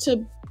harm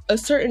to a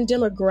certain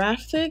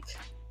demographic,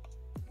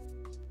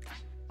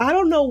 I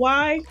don't know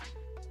why.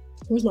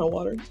 Where's my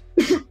water?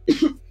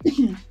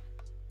 Excuse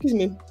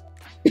me.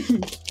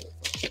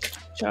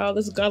 Child,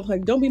 this is God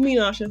like, don't be mean,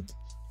 Asha.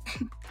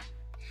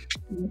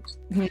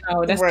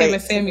 No, that's Kevin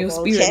Samuel's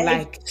spirit. Okay.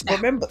 Like,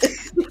 remember.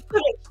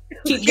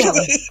 Keep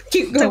going.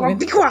 Keep going.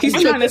 He's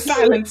trying to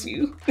silence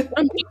you.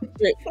 I'm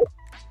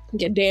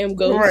Get damn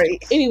ghost.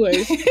 Right.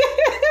 Anyways,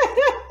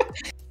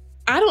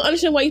 I don't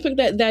understand why you picked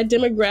that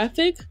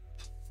demographic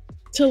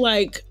to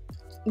like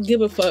give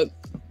a fuck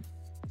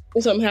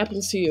when something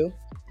happens to you.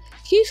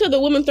 He said that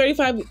women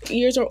 35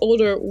 years or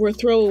older were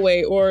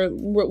throwaway or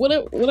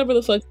whatever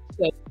the fuck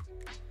he said.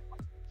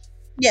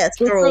 Yes,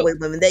 throwaway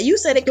women. That you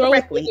said it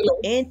correctly,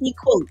 and he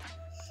quote.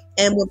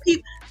 And when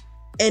people,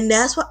 and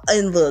that's what.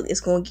 And look,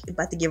 it's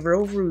about to get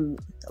real rude.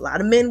 A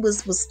lot of men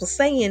was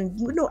saying,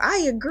 I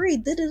agree,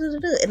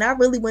 and I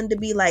really wanted to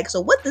be like,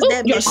 so what does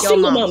that mean? Your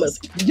single mamas.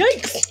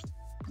 Yikes!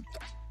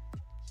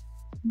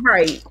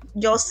 Right,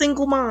 your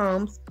single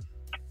moms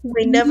who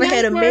ain't never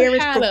had a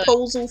marriage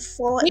proposal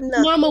for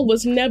nothing. Mama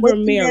was never married.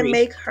 What did that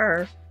make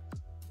her?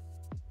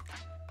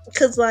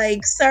 Because,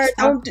 like, sir,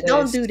 don't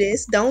do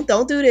this. Don't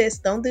do this.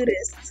 Don't do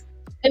this.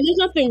 And there's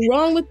nothing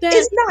wrong with that.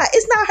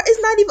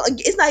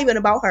 It's not even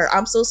about her.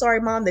 I'm so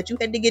sorry, Mom, that you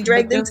had to get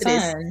dragged into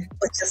this.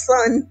 But your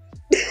son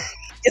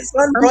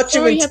brought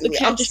you into it. You have to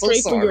catch a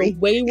straight for your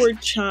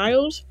wayward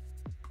child.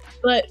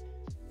 But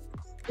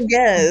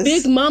yes,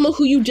 Big Mama,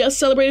 who you just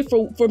celebrated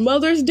for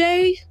Mother's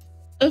Day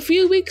a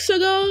few weeks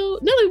ago,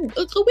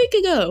 a week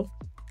ago,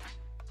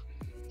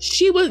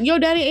 your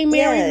daddy ain't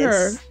married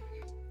her.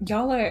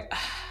 Y'all are.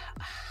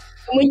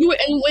 When you were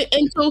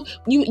and so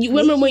you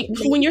remember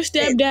when your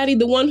stepdaddy,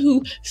 the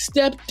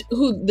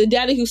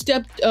daddy who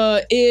stepped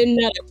in,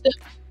 not a step,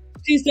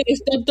 she said he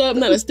stepped up,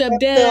 not a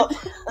stepdad,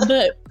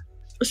 but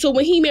so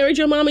when he married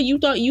your mama, you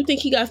think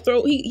he got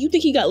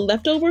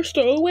leftovers,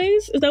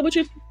 throwaways? Is that what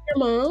you're thinking,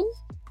 your mom?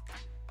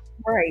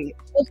 Right.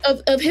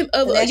 Of him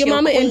of your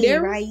mama queen, and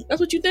Daryl? Right? That's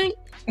what you think?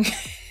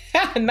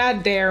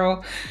 Not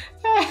Daryl.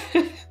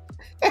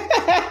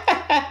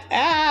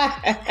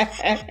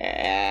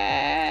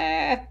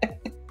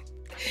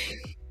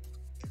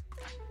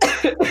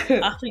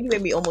 You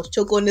made me almost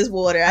choke on this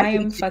water. I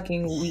am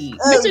fucking weak.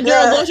 Mr.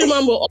 Daryl lost your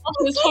mom with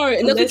all his heart,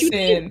 and that's what you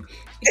think.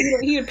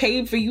 He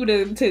paid for you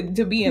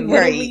to be in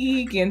Little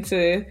League and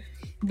to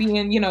be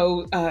in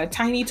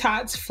Tiny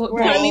Tots football.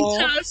 Tiny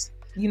Tots.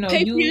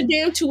 Pay for your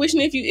damn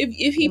tuition if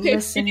he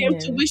paid for your damn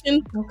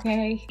tuition.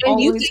 Okay. And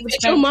always you think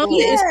that your mama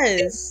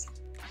is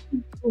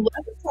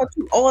taught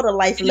you all the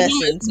life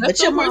lessons, but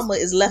your mama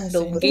is left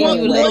over. Gave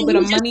you a little bit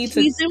of money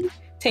to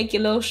take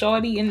your little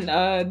shorty in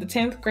the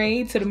 10th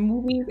grade to the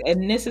movies,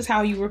 and this is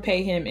how you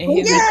repay him. And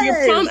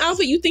your prom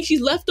outfit, you think she's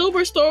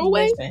leftover,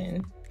 throwaway?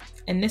 Listen,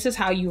 and this is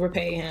how you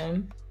repay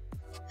him.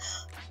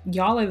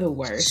 Y'all are the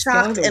worst. Shocked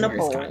Y'all are the and worst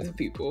appalled. kinds of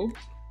people.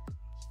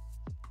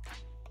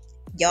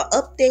 Y'all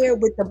up there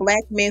with the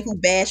black men who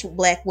bash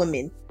black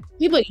women.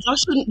 People,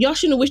 y'all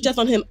shouldn't wish death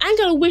on him. I ain't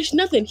gotta wish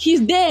nothing.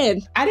 He's dead.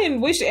 I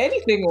didn't wish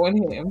anything on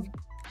him.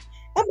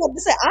 I'm about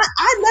to say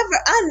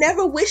I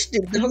never wished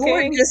it. The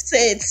Lord just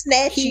said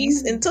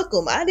snatchies and took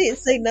them. I didn't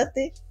say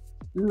nothing.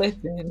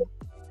 Listen.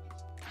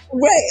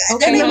 Right.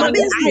 Okay, that ain't my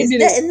business.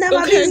 That is not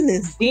my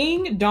business.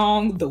 Ding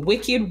dong, the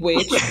wicked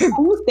witch.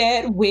 Who's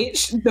that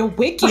witch? The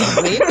wicked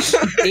witch.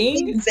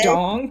 Ding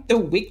dong, the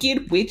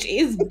wicked witch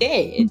is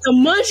dead. The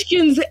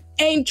Munchkins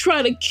ain't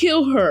trying to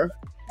kill her.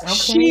 Okay.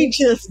 She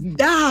just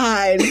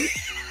died.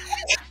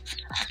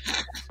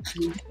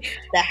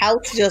 The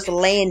house just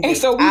landed. And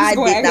so we just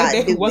going to act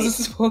like they wasn't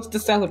supposed to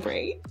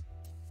celebrate.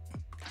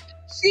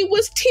 She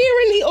was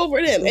tyranny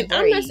over them, and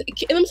I'm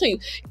telling you,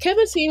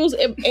 Kevin Samuels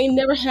ain't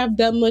never have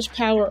that much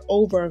power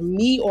over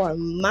me or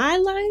my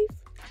life.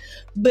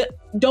 But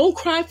don't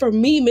cry for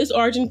me, Miss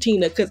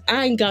Argentina, because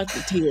I ain't got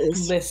the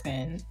tears.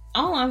 Listen,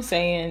 all I'm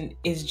saying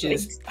is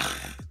just,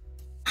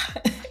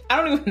 I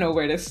don't even know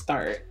where to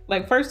start.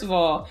 Like, first of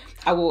all,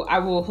 I will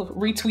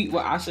retweet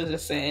what Asha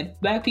just said.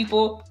 Black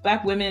people,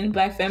 black women,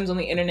 black femmes on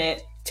the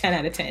internet, 10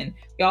 out of 10.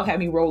 Y'all had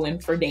me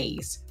rolling for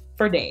days.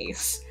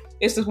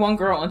 It's this one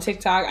girl on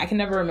TikTok. I can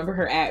never remember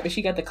her at, but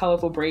she got the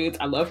colorful braids.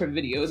 I love her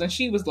videos. And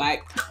she was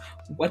like,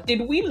 what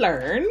did we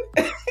learn?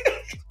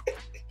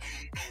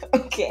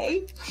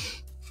 Okay.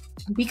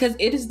 Because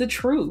it is the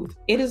truth.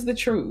 It is the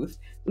truth.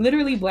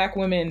 Literally, black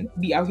women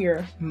be out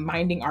here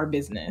minding our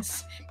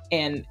business.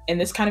 And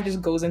this kind of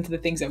just goes into the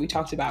things that we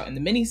talked about in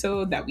the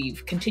mini-sode that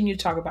we've continued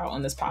to talk about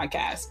on this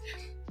podcast.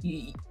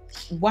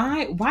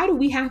 Why do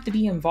we have to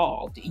be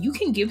involved? You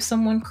can give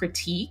someone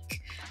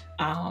critique,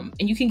 and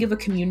you can give a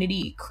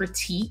community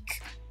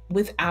critique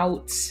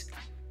without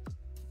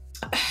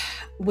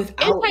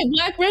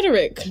anti-black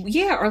rhetoric.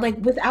 Yeah, or like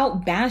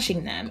without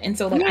bashing them. And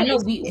so like I know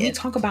we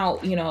talk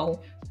about,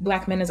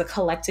 black men as a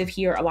collective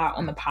here a lot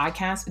on the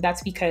podcast, but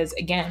that's because,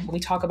 again, when we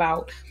talk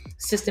about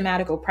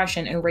systematic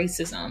oppression and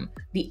racism,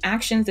 the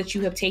actions that you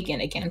have taken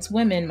against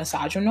women,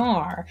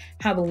 misogynoir,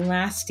 have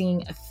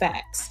lasting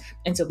effects.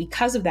 And so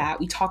because of that,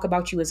 we talk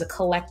about you as a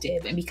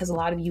collective, and because a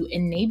lot of you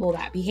enable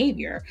that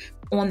behavior.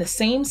 On the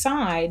same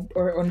side,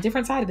 or on a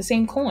different side of the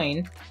same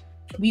coin,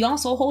 we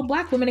also hold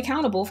black women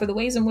accountable for the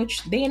ways in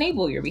which they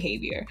enable your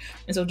behavior.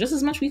 And so just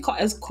as much we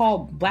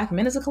call black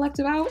men as a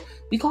collective out,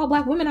 we call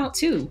black women out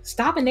too.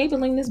 Stop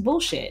enabling this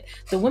bullshit.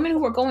 The women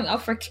who are going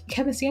up for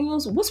Kevin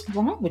Samuels, what's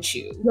wrong with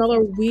you? Y'all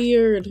are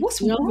weird.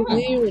 Y'all wrong?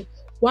 Weird.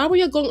 Why were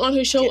y'all going on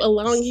his show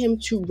allowing him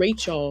to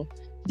rate y'all?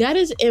 That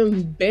is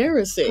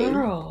embarrassing.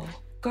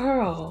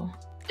 Girl.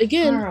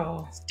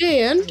 Again,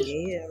 stand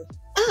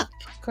up.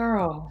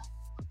 Girl.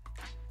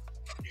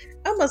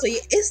 I'm gonna say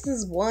it's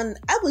this one.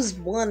 I was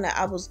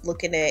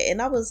looking at,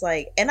 and I was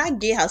like, and I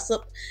get how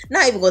some.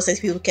 Not even gonna say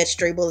people catch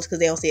stray bullets because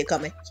they don't see it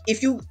coming.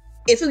 If you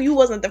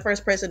wasn't the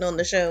first person on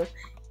the show,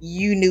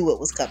 you knew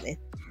it was coming.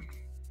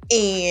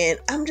 And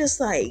I'm just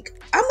like,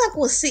 I'm not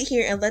gonna sit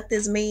here and let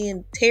this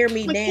man tear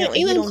me down. And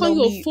he don't know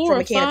me from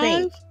a can of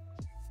paint.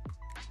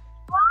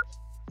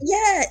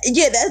 Yeah,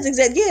 that's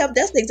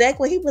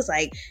exactly. He was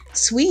like,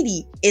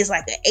 "Sweetie is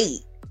like an 8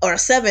 or a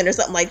 7 or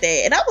something like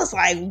that," and I was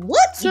like,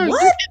 "What? Sir,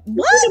 what?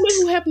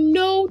 Who have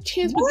no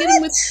chance with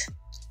getting with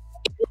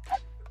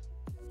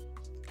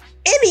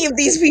any of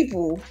these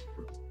people?"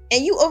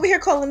 And you over here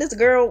calling this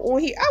girl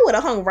on here, I would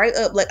have hung right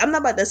up. Like, I'm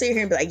not about to sit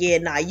here and be like, "Yeah,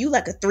 nah, you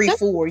like a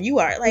 3-4. You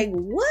are like,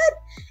 what?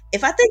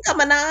 If I think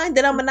I'm a 9,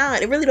 then I'm a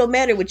 9. It really don't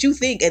matter what you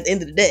think at the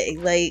end of the day."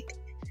 Like,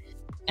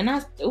 and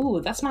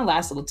that's my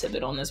last little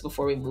tidbit on this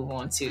before we move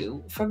on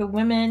to, for the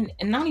women,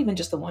 and not even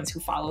just the ones who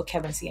follow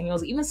Kevin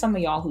Samuels, even some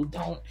of y'all who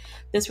don't,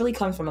 this really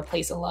comes from a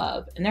place of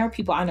love. And there are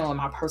people I know in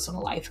my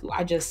personal life who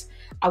I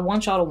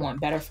want y'all to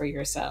want better for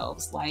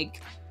yourselves.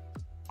 Like,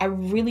 I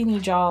really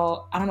need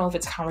y'all, I don't know if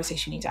it's a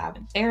conversation you need to have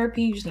in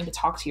therapy, you just need to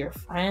talk to your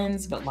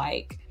friends, but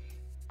like,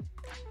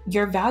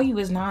 your value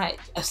is not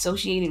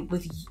associated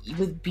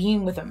with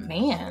being with a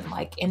man,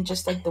 like, and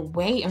just like the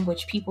way in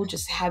which people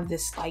just have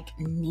this like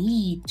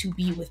need to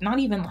be with not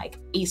even like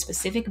a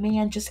specific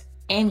man, just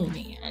any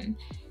man.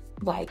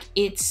 Like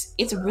it's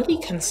really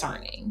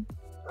concerning.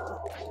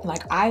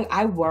 Like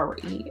I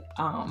worry,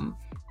 and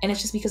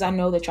it's just because I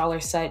know that y'all are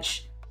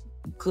such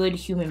good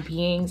human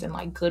beings and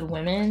like good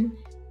women,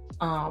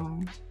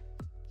 that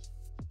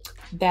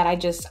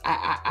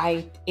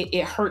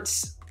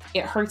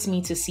it hurts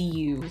me to see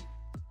you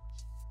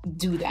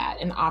do that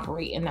and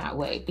operate in that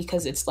way,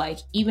 because it's like,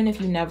 even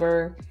if you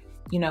never,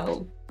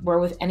 were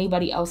with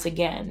anybody else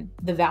again,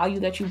 the value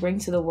that you bring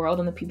to the world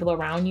and the people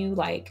around you,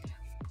 like,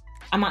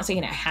 I'm not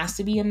saying it has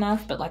to be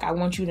enough, but like, I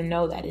want you to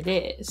know that it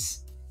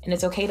is. And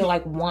it's okay to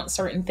like want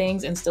certain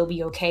things and still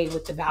be okay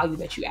with the value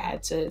that you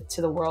add to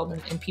the world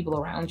and people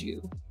around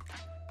you.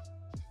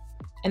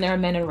 And there are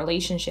men in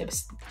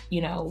relationships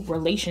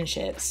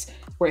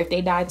where if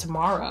they died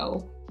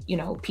tomorrow,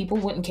 people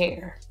wouldn't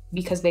care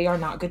because they are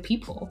not good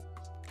people.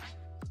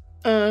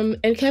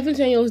 And Kevin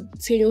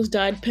Samuels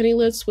died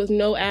penniless with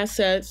no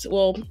assets.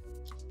 Well,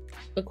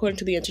 according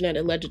to the internet,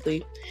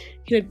 allegedly.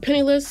 He died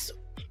penniless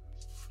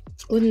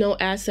with no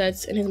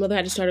assets, and his mother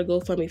had to start a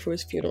GoFundMe for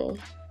his funeral.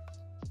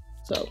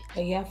 So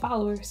he had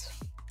followers.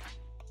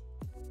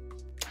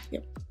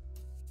 Yep.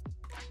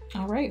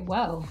 All right.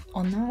 Well,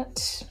 on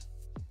that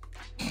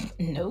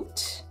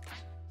note,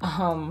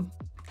 do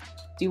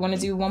you want to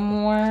do one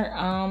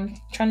more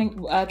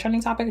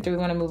trending topic, or do we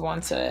want to move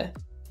on to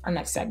our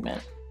next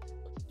segment?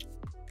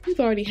 We've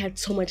already had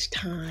so much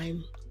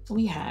time.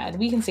 We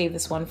can save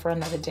this one for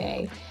another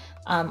day.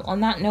 On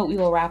that note, we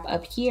will wrap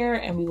up here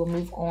and we will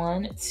move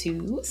on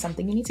to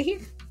something you need to hear.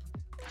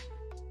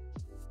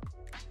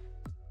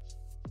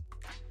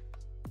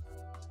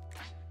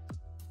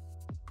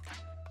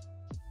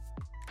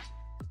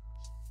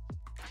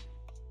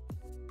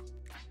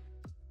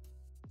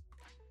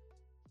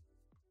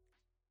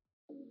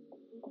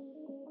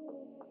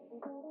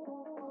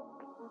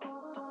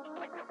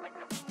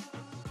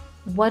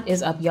 What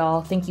is up,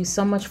 y'all? Thank you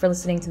so much for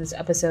listening to this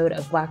episode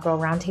of Black Girl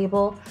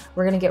Roundtable.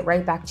 We're going to get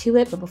right back to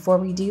it, but before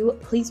we do,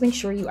 please make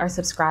sure you are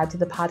subscribed to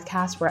the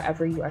podcast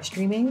wherever you are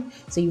streaming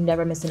so you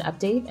never miss an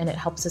update, and it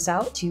helps us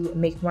out to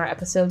make more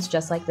episodes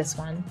just like this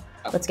one.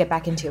 Let's get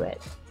back into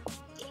it.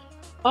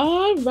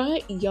 All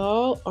right,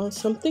 y'all, on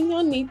something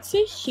y'all need to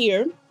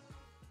hear.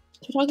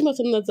 We're talking about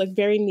something that's like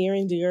very near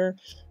and dear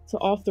to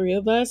all three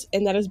of us,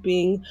 and that is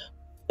being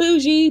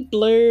bougie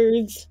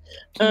blurs.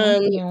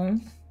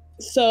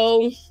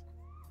 So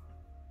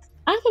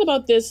I thought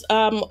about this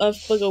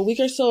like a week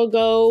or so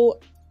ago.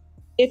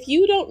 If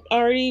you don't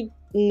already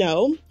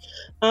know,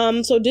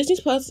 so Disney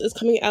Plus is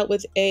coming out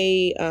with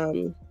a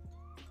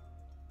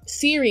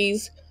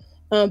series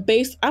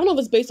based, I don't know if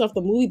it's based off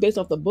the movie, based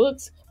off the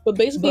books, but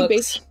basically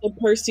based on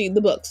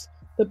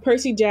the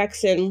Percy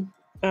Jackson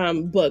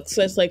books.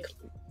 So it's like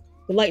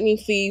the Lightning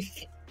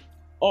Thief,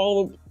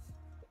 all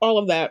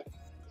of that,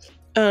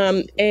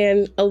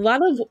 and a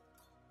lot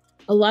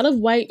of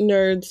white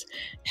nerds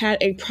had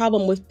a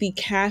problem with the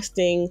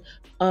casting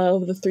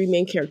of the three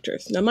main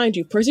characters. Now, mind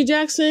you, Percy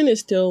Jackson is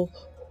still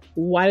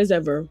white as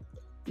ever.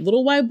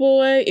 Little white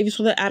boy. If you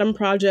saw the Adam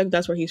Project,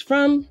 that's where he's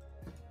from.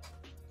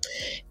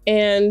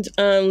 And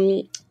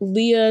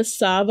Leah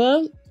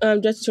Sava,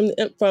 just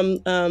from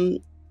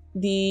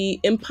the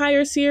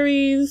Empire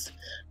series.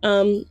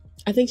 I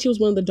think she was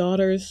one of the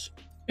daughters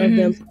of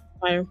the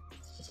Empire.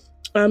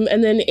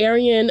 And then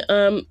Arian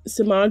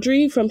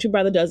Simadri from Two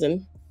by the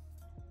Dozen.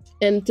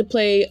 And to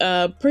play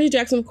Percy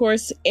Jackson, of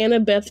course,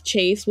 Annabeth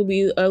Chase will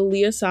be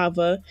Leah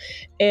Sava,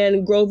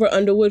 and Grover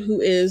Underwood, who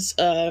is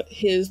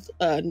his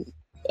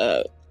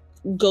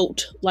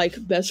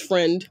goat-like best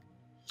friend,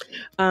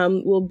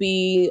 will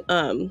be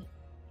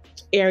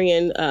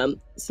Arian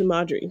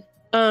Simadri.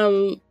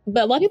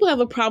 But a lot of people have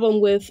a problem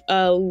with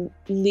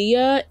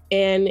Leah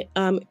and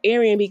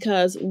Arian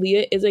because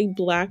Leah is a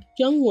black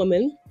young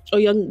woman, or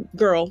young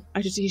girl.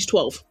 I should say she's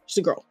 12. She's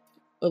a girl.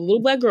 A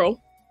little black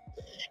girl.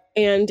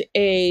 And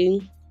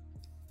I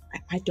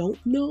don't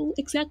know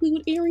exactly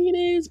what Arian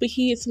is, but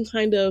he is some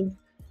kind of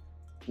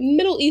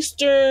Middle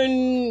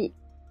Eastern,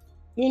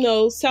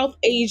 South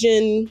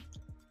Asian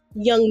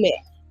young man.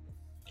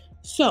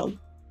 So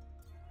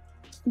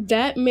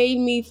that made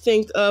me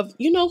think of,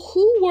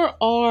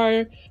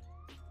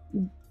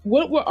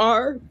 what were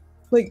our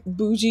like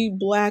bougie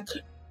black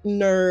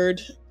nerd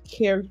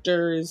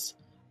characters,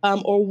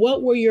 or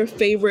what were your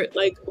favorite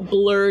like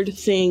blurred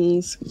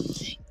things?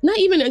 Not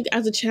even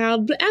as a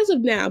child, but as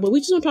of now. But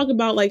we just want to talk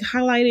about like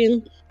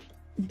highlighting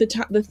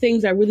the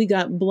things that really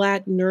got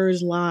black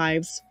nerds'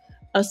 lives,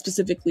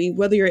 specifically,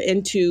 whether you're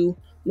into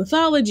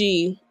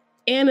mythology,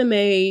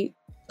 anime,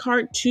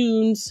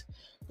 cartoons,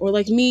 or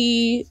like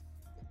me,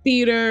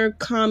 theater,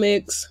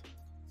 comics,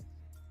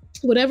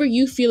 whatever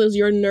you feel is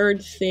your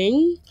nerd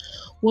thing.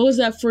 What was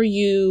that for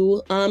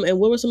you? And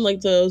what were some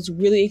like those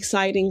really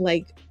exciting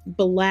like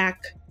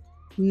black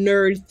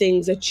nerd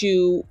things that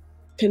you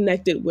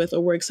connected with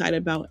or were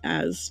excited about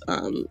as,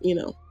 from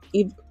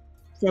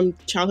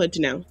childhood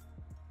to now.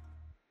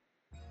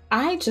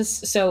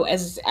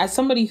 As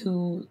somebody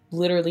who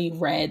literally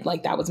read,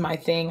 like, that was my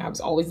thing. I was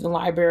always in the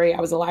library.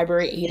 I was a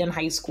library aide in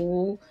high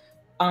school.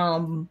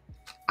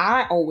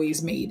 I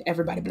always made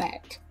everybody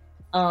black.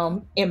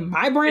 In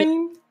my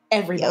brain,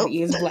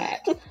 everybody is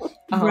black.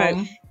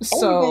 Right.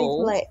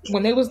 So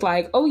when they was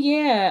like, oh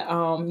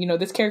yeah,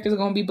 this character's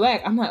gonna be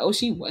black, I'm like, oh,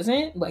 she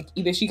wasn't. Like,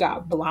 either she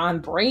got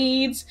blonde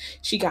braids,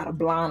 she got a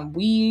blonde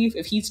weave.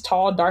 If he's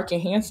tall, dark,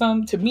 and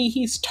handsome, to me,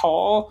 he's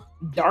tall,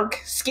 dark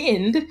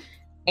skinned,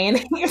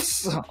 and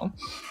handsome.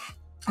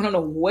 I don't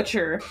know what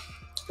you're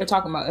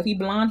talking about. If he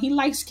blonde, he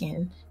light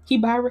skinned.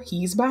 He's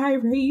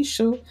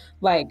biracial.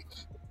 Like,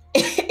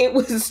 it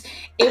was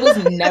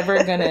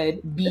never gonna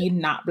be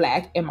not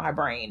black in my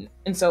brain.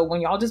 And so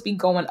when y'all just be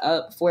going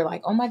up for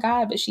like, oh my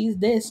God, but she's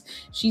this,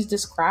 she's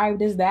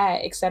described as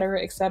that, etc.,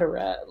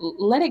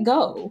 let it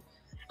go.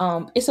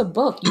 It's a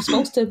book. You're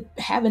supposed to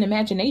have an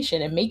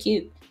imagination and make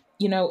it,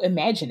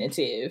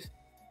 imaginative.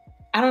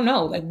 I don't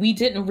know. Like, we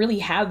didn't really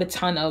have a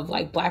ton of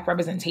like black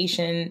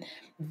representation,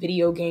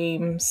 video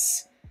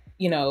games,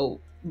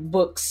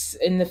 books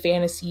in the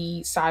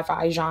fantasy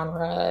sci-fi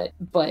genre.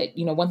 But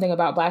one thing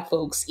about black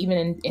folks,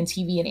 even in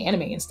TV and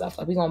anime and stuff,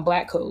 like, we going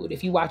black code.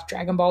 If you watch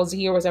Dragon Ball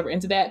Z or was ever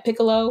into that,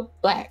 Piccolo,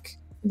 black,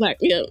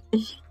 yeah,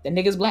 the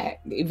nigga's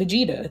black.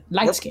 Vegeta,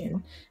 light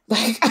skin.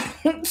 Like,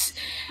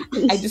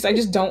 I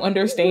just don't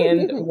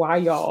understand why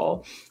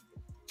y'all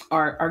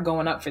are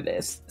going up for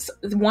this. So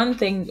one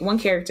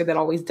character that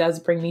always does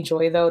bring me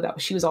joy, though,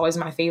 that she was always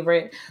my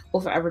favorite,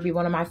 will forever be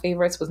one of my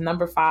favorites, was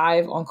number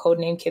 5 on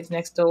Codename Kids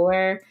Next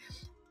Door.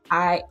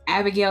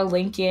 Abigail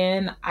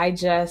Lincoln,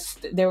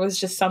 there was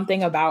just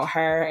something about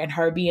her and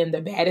her being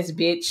the baddest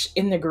bitch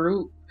in the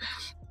group.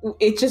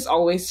 It just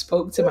always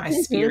spoke to my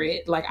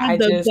spirit. Like,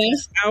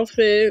 best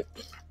outfit.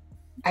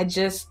 I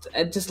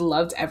just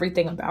loved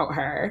everything about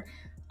her,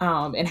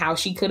 and how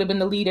she could have been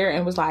the leader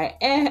and was like,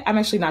 I'm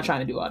actually not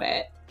trying to do all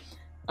that.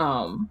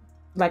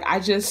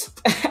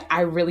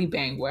 I really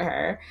banged with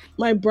her.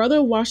 My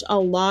brother watched a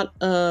lot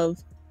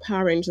of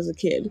Power Rangers as a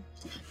kid,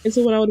 and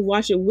so when I would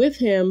watch it with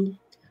him,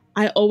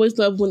 I always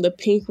loved when the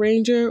Pink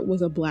Ranger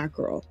was a black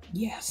girl.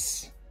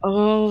 Yes.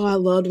 Oh, I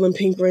loved when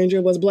Pink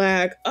Ranger was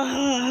black.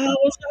 Oh, it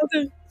was so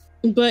good.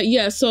 But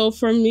yeah, so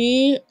for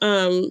me,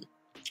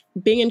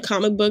 being in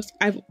comic books,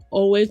 I've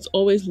always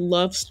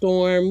loved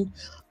Storm.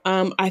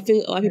 I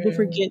think a lot of people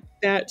forget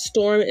that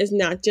Storm is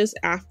not just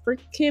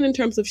African in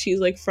terms of she's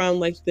like from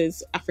like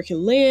this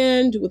African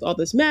land with all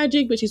this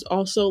magic, but she's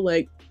also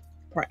like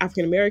part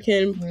African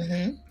American.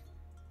 Mm-hmm.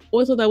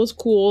 Always thought that was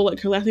cool. Like,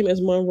 her last name is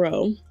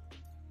Monroe.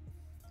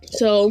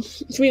 So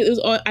for me,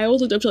 I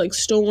always looked up to like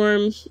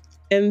Storm,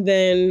 and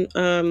then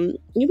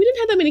we didn't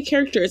have that many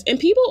characters. And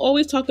people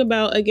always talk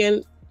about,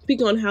 again,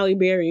 speaking on Halle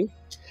Berry,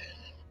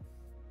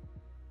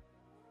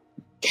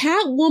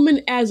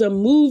 Catwoman as a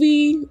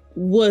movie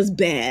was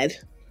bad.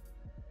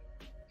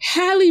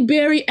 Halle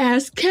Berry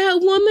as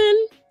Catwoman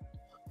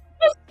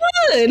was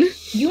good.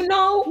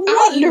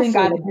 I even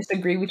gotta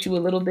disagree with you a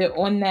little bit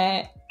on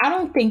that. I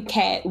don't think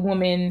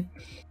Catwoman,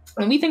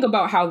 when we think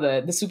about how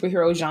the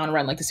superhero genre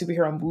and like the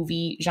superhero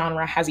movie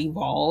genre has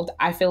evolved,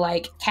 I feel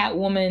like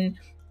Catwoman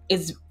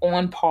is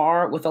on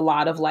par with a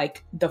lot of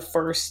like the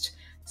first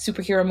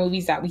superhero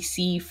movies that we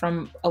see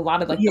from a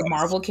lot of like the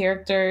Marvel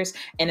characters,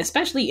 and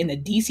especially in the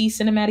DC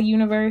cinematic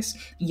universe.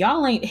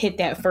 Y'all ain't hit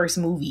that first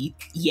movie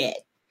yet.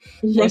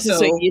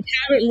 So you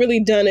haven't really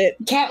done it.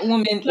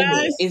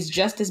 Catwoman is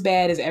just as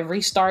bad as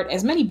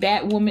as many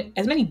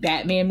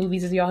Batman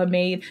movies as y'all have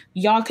made.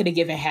 Y'all could have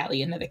given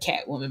Halle another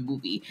Catwoman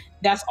movie.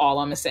 That's all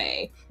I'm gonna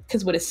say.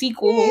 Because with a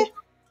sequel,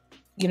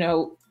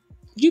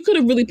 you could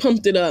have really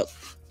pumped it up.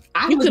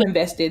 I was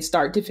invested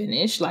start to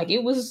finish. Like,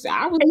 it was.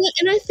 I was,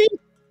 and I think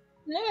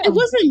it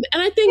wasn't.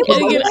 And I think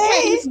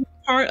this is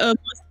part of.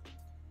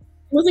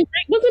 Wasn't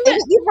great. Wasn't bad.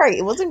 You're right.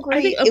 It wasn't great.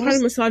 I think a part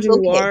of Misogyny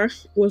Noir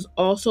was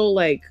also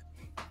like,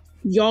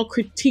 y'all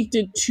critiqued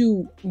it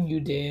too. You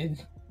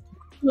did.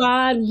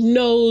 God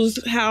knows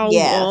how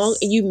long,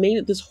 and you made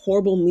it this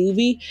horrible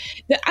movie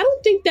that I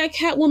don't think that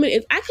Catwoman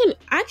is. I can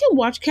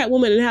watch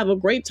Catwoman and have a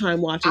great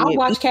time watching it. I'll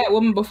watch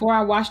Catwoman before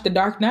I watch The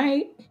Dark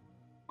Knight.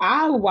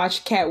 I'll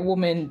watch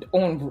Catwoman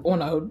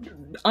on a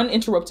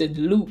uninterrupted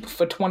loop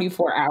for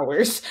 24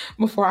 hours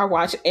before I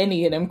watch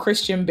any of them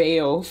Christian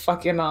Bale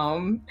fucking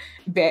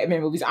Batman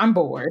movies. I'm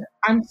bored.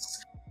 I'm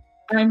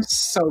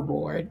so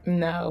bored.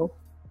 No.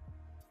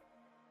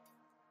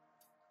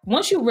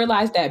 Once you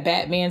realize that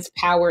Batman's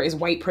power is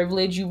white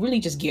privilege, you really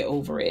just get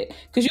over it.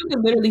 Because you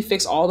can literally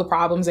fix all the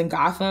problems in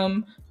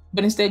Gotham,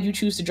 but instead you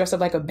choose to dress up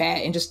like a bat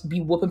and just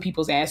be whooping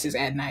people's asses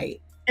at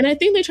night. And I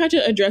think they tried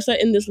to address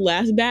that in this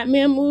last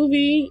Batman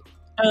movie,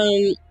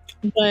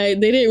 but they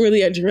didn't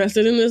really address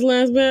it in this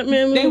last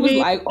Batman movie. They was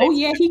like, oh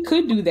yeah, he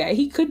could do that.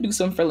 He could do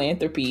some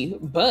philanthropy,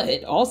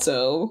 but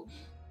also,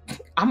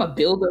 I'm a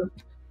builder.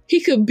 He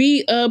could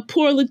beat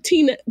poor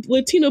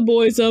Latina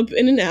boys up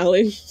in an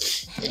alley.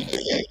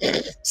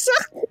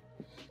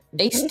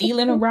 They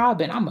stealing and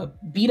robbing. I'm gonna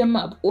beat them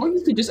up. Or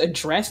you could just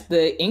address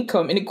the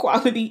income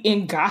inequality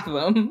in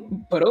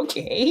Gotham. But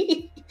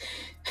okay.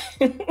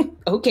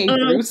 Okay,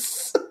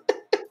 Bruce.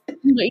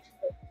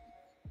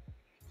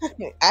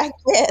 I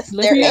guess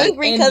they're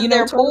angry because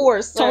they're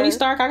poor. Sir. Tony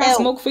Stark, I got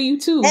smoke for you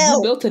too. You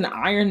built an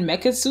iron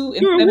mecha suit.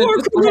 You're a war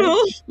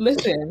criminal.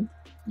 Listen,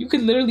 you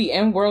could literally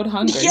end world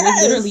hunger. Yes.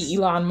 You're literally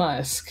Elon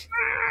Musk.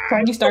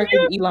 Tony Stark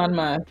is Elon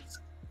Musk.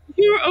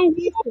 You're a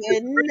war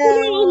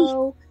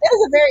No, that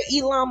is a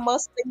very Elon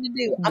Musk thing to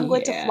do. I'm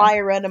going to fly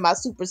around in my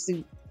super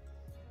suit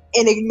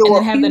and ignore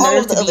and have the all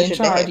nerve of the to other be in shit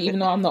charge, even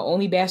though I'm the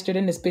only bastard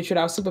in this bitch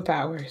without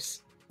superpowers.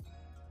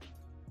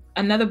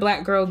 Another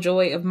Black girl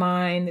joy of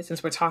mine,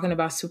 since we're talking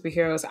about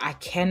superheroes, I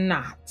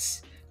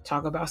cannot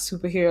talk about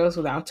superheroes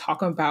without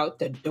talking about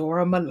the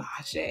Dora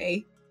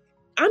Milaje.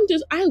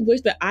 I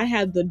wish that I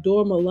had the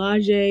Dora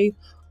Milaje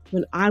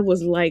when I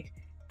was like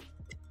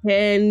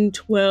 10,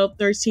 12,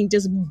 13,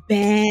 just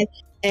bad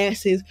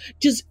asses.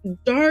 Just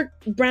dark,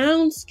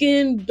 brown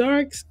skin,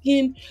 dark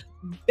skin,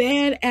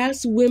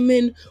 badass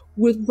women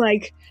with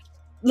like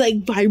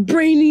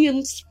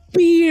vibranium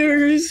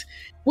spears.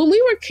 When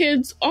we were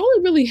kids, all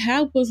it really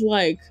had was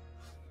like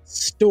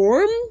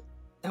Storm.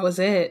 That was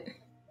it.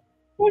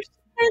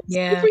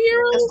 Yeah.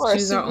 Superheroes?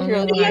 She's our only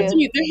one. There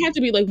had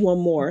to be like one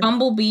more.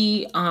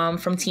 Bumblebee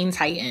from Teen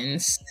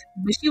Titans.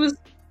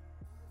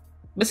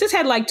 But sis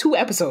had like 2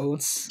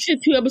 episodes. She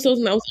had 2 episodes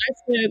and I was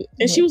excited.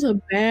 And she was a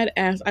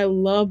badass. I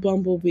love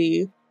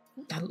Bumblebee.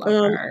 I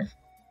love her.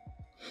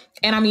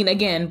 And I mean,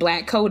 again,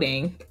 Black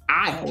coding.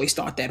 I always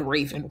thought that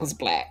Raven was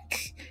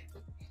Black.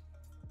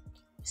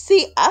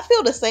 See, I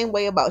feel the same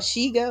way about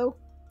Shigo.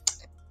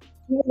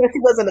 Even if she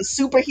wasn't a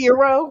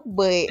superhero,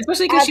 but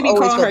especially because she be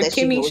calling her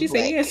Kimmy. She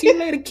said, "Yeah, see you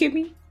later,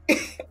 Kimmy."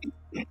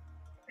 Like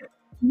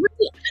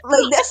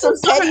that's some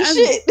petty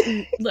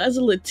shit. As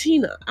a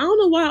Latina, I don't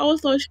know why I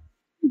always thought she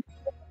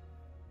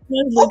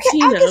was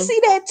Latina. Okay, I can see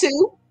that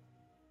too.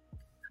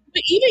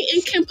 But even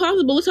in Kim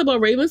Possible, let's talk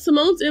about Raven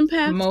Simone's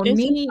impact.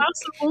 Monique,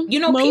 you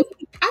know,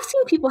 I've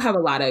seen people have a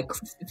lot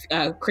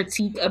of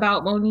critique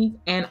about Monique,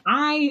 and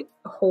I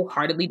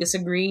wholeheartedly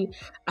disagree.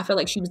 I feel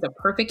like she was the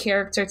perfect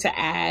character to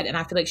add, and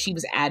I feel like she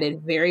was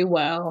added very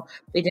well.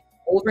 They didn't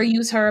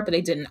overuse her, but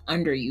they didn't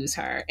underuse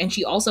her. And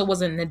she also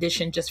wasn't an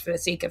addition just for the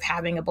sake of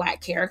having a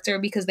Black character,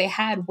 because they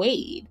had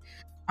Wade.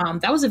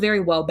 That was a very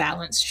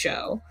well-balanced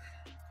show.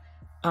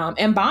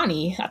 And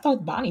Bonnie, I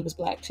thought Bonnie was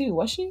Black too,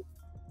 was she?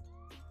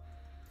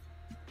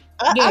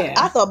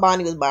 I thought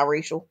Bonnie was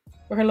biracial.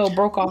 With her little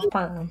broke off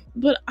perm.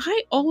 But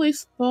I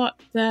always thought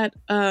that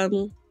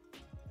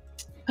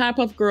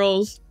Powerpuff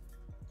Girls,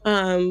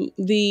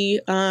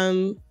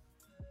 the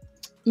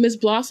Miss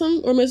Blossom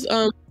or Miss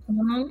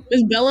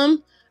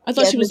Bellum, I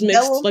thought she was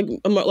mixed, Bellum.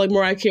 like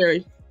Mariah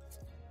Carey.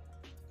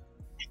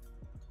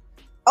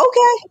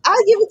 Okay,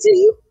 I'll give it to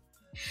you.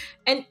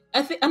 And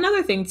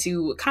another thing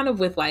too, kind of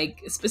with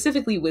like,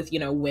 specifically with, you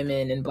know,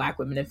 women and Black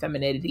women and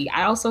femininity,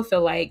 I also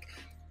feel like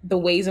the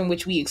ways in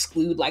which we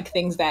exclude like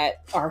things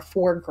that are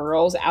for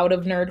girls out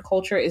of nerd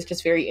culture is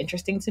just very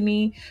interesting to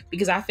me,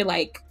 because I feel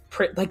like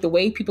the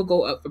way people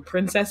go up for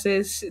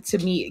princesses, to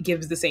me, it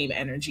gives the same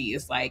energy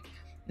as like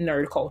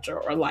nerd culture.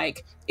 Or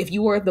like if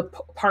you were the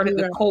part of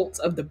the cult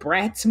of the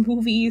Bratz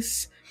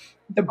movies,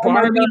 the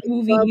Barbie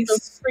movies,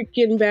 the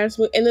freaking best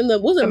movie, and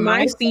then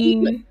my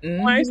scene.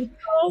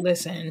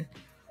 Listen,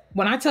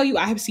 when I tell you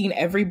I have seen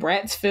every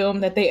Bratz film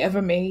that they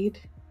ever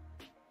made,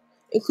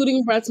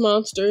 including Bratz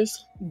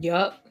Monsters.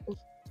 Yup.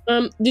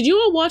 Did you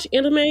all watch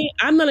anime?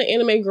 I'm not an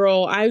anime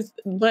girl.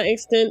 My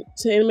extent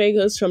to anime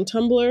goes from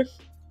Tumblr.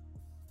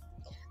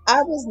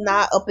 I was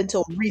not up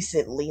until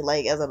recently,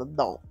 like as an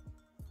adult.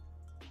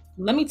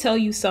 Let me tell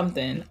you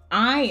something.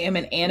 I am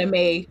an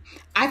anime.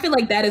 I feel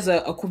like that is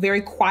a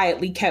very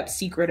quietly kept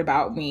secret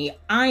about me.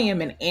 I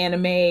am an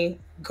anime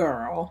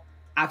girl.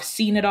 I've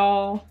seen it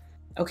all.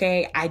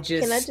 Okay, Can I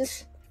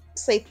just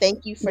say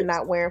thank you for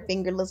not wearing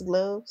fingerless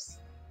gloves?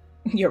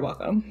 You're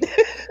welcome.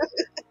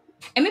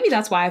 And maybe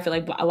that's why I feel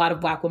like a lot of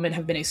Black women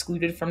have been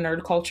excluded from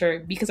nerd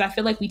culture, because I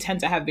feel like we tend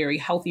to have very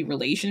healthy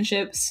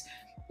relationships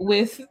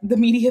with the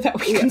media that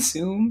we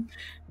consume.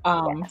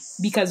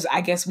 Because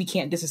I guess we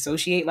can't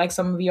disassociate like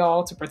some of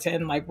y'all to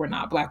pretend like we're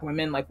not Black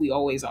women, like we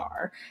always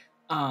are.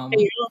 And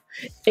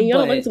y'all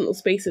don't like some of those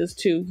spaces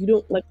too. You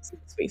don't like some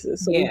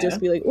spaces. So we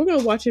just be like, we're going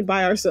to watch it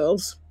by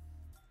ourselves.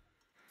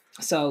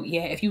 So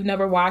yeah, if you've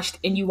never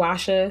watched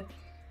Inuyasha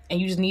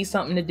and you just need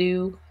something to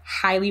do,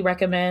 highly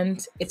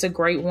recommend. It's a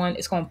great one.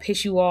 It's going to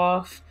piss you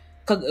off.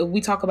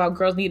 We talk about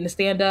girls needing to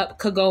stand up.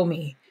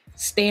 Kagome,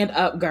 stand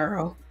up,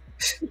 girl.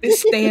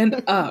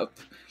 Stand up.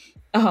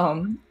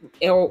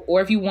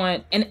 Or if you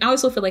want, and I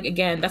also feel like,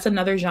 again, that's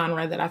another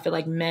genre that I feel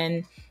like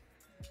men,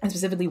 and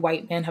specifically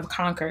white men, have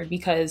conquered,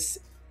 because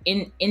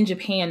in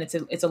Japan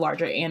it's a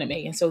larger anime,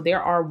 and so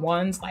there are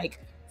ones like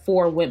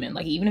for women.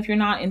 Like even if you're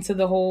not into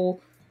the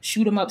whole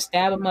shoot 'em up,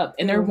 stab 'em up,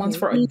 and there are ones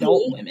for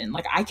adult women.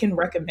 Like I can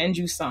recommend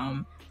you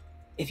some.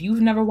 If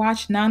you've never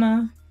watched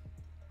Nana,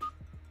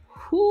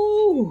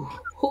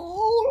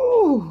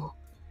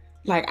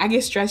 like I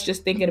get stressed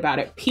just thinking about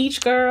it.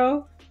 Peach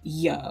Girl,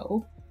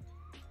 Yo,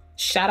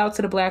 shout out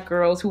to the Black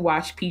girls who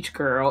watch Peach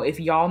Girl. If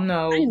y'all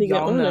know,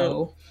 y'all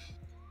know.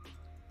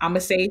 I'm gonna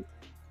say,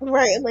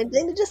 right. I'm like,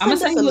 then just I'm gonna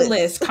send you a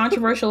list.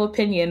 Controversial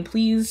opinion.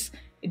 Please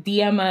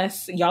DM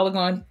us. Y'all are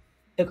going.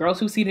 The girls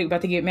who see it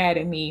about to get mad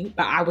at me,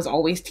 but I was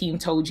always Team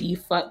Toji.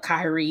 Fuck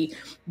Kyrie.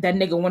 That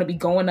nigga want to be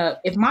going up.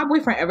 If my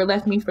boyfriend ever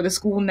left me for the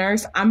school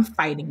nurse, I'm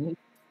fighting you.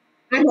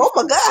 Oh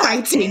my god,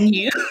 fighting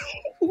you.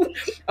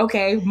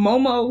 Okay,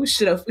 Momo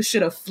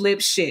should have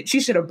flipped shit. She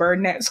should have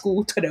burned that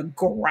school to the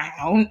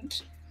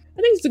ground.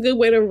 I think it's a good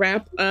way to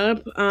wrap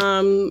up.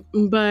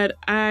 But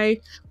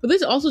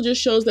this also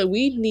just shows that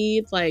we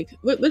need, like,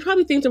 there's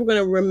probably things that we're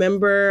going to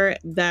remember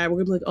that we're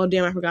going to be like, oh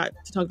damn, I forgot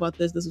to talk about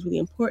this. This is really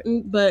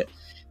important. But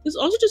this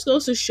also just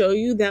goes to show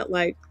you that,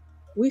 like,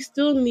 we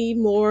still need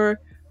more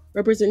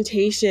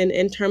representation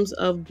in terms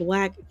of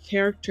Black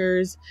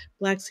characters,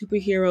 Black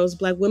superheroes,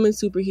 Black women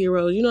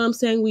superheroes. You know what I'm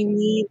saying? We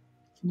need.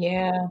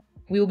 Yeah.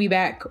 We will be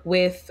back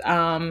with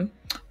our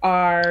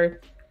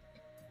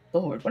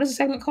Lord. What is the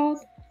segment called?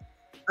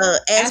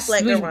 Ask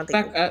Black Girl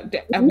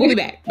Roundtable. We'll be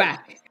back. Bye.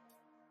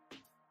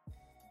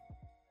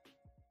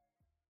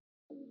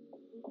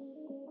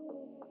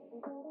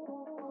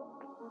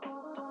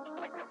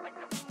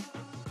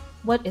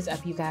 What is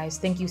up, you guys?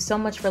 Thank you so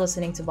much for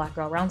listening to Black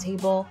Girl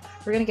Roundtable.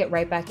 We're going to get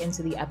right back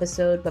into the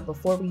episode, but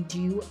before we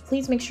do,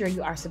 please make sure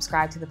you are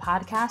subscribed to the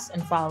podcast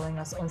and following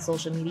us on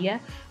social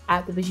media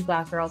at The Bougie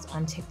Black Girls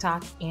on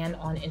TikTok and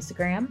on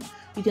Instagram.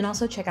 You can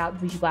also check out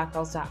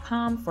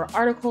BougieBlackGirls.com for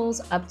articles,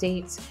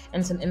 updates,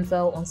 and some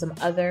info on some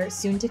other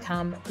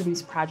soon-to-come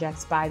produced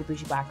projects by the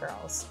Bougie Black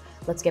Girls.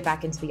 Let's get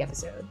back into the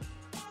episode.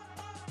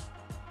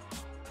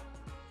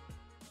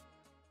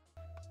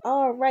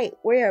 All right,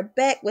 we are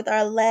back with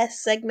our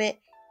last segment,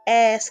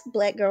 Ask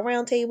Black Girl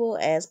Roundtable.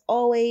 As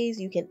always,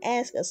 you can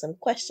ask us some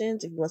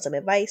questions if you want some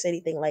advice,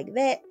 anything like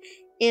that,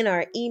 in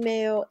our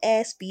email,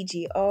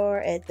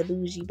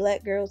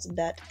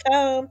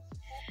 askbgr@thebougieblackgirls.com.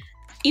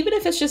 Even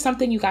if it's just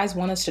something you guys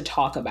want us to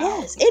talk about.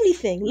 Yes,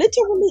 anything,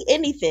 literally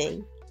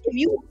anything. If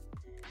you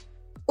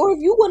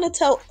want to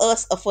tell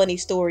us a funny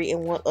story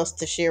and want us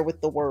to share with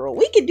the world,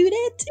 we can do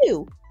that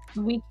too.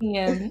 We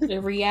can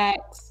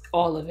react.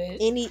 All of it.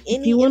 Any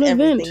and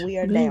everything we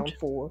are down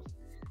for.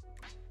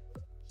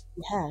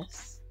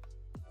 Yes.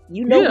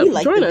 You know we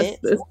like the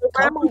vent.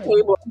 Come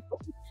on.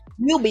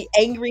 We'll be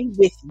angry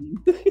with you.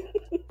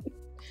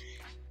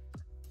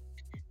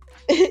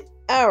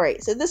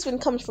 Alright, so this one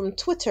comes from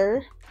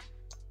Twitter.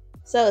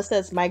 So it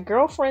says, my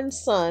girlfriend's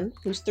son,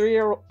 who's 3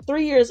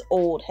 years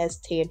old,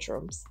 has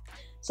tantrums.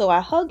 So I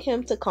hug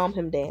him to calm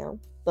him down.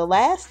 The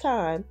last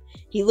time,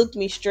 he looked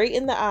me straight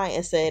in the eye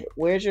and said,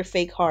 "Where's your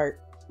fake heart?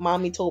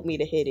 Mommy told me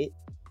to hit it."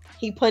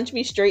 He punched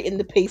me straight in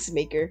the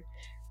pacemaker.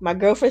 My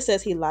girlfriend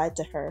says he lied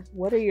to her.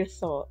 What are your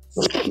thoughts?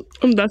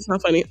 That's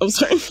not funny. I'm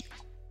sorry.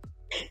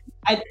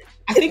 I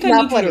think I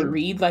need you to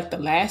read like the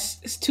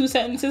last 2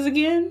 sentences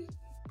again.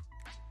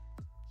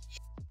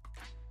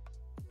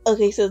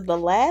 Okay, so the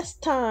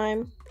last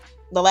time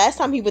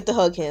he went to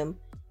hug him,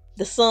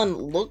 the son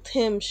looked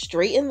him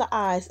straight in the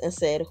eyes and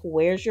said,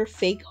 "Where's your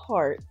fake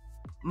heart?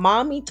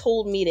 Mommy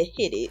told me to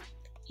hit it."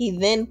 He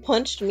then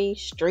punched me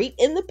straight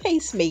in the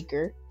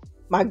pacemaker.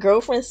 My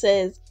girlfriend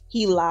says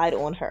he lied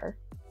on her.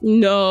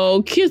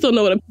 No, kids don't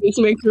know what a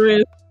pacemaker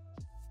is.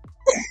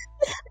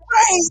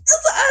 Right,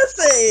 that's what I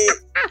said.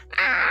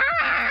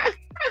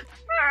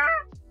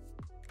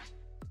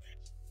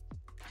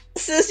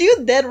 Sis,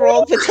 you dead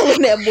wrong for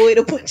telling that boy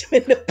to punch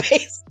him in the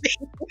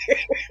pacemaker.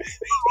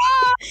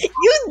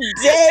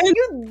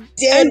 You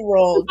dead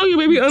wrong. Oh, you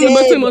baby on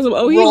the muscle.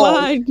 Oh, he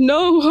lied.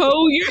 No,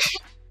 ho, you're...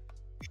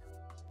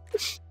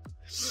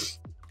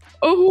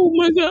 Oh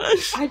my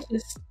gosh. How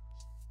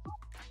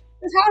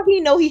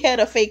he know he had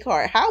a fake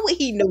heart? How would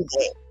he know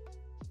that?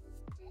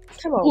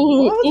 Come on.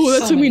 Oh,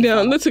 that took me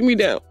down. That took me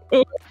down.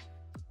 Oh.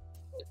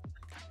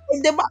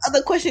 And then my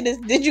other question is,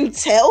 did you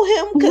tell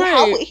him? Because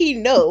how would he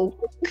know?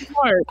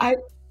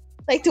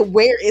 Like to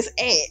where it's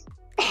at.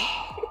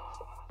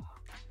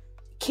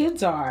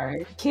 Kids,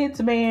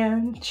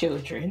 man,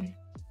 children.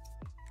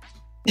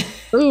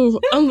 Ooh,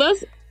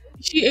 unless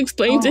she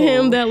explained to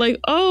him that,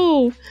 like,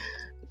 oh,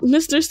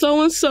 Mr.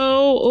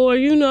 So-and-so, or,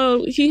 you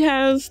know, he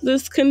has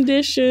this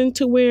condition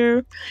to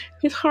where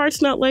his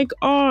heart's not like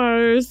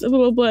ours, blah,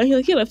 blah, blah. He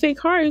had a fake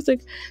heart. He's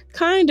like,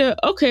 kinda,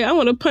 okay, I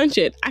want to punch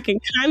it. I can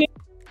kind of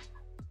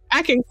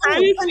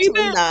see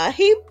that. Nah,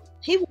 he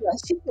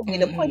told me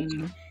to punch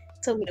you.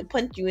 Told me to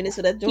punch you in it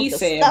so that he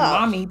said,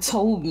 stop. Mommy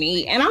told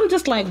me. And I'm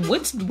just like,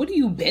 what do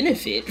you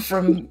benefit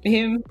from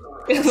him?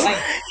 Like,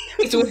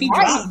 so if he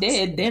dropped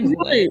dead, then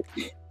what?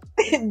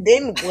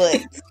 Then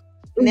what?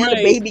 Now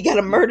the baby got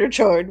a murder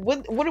charge.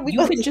 What are we?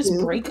 You could just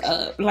break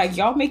up. Like,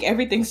 y'all make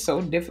everything so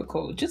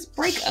difficult. Just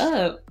break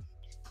up.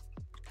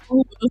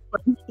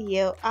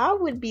 Yeah, I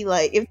would be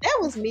like, if that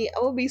was me, I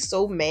would be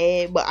so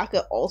mad. But I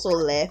could also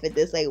laugh at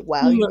this. Like,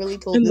 wow, you really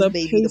told this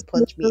baby to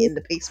punch me in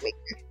the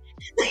pacemaker.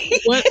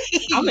 What?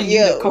 I'm gonna need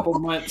a couple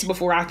months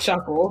before I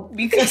chuckle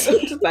because I'm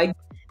just like,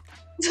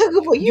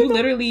 You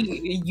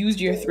literally used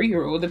your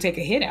 3-year-old to take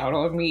a hit out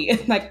on me.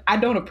 Like, I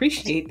don't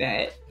appreciate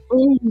that.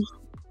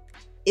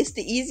 It's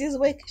the easiest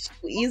way. She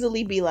could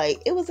easily be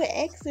like, it was an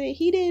accident.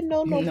 He didn't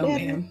know no better.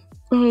 Ma'am.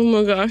 Oh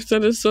my gosh,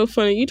 that is so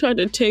funny. You tried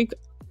to take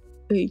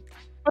a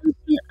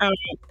person out.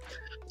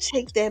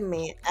 Take that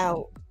man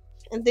out.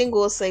 And then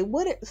go say,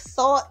 what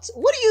thoughts?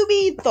 What do you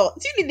mean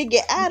thoughts? You need to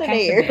get out of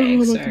there. Bag, Oh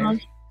my sir. gosh.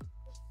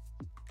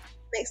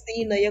 Next thing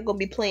you know, you're going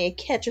to be playing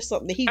catch or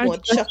something. He I going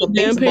to chuck a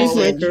damn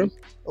baseball at pacemaker. you.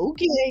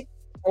 Okay.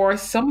 Or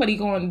somebody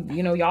going,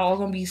 y'all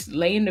going to be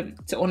laying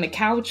on the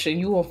couch and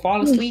you will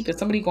fall asleep and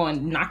somebody going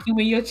to knock you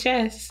in your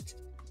chest.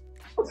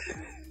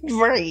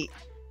 Right.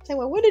 Say,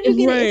 well, where did you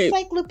get an Right.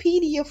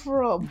 encyclopedia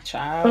from?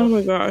 Child. Oh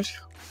my gosh.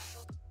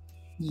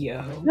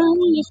 Yo. That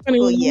was funny.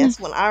 Well, yes,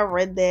 when I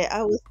read that,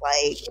 I was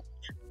like,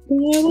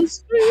 That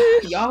was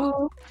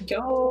Y'all,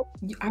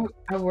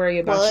 I worry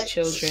about your What?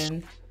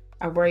 children.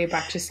 I worry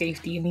about your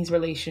safety in these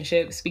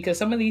relationships because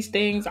some of these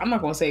things, I'm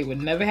not going to say it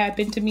would never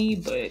happen to me,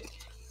 but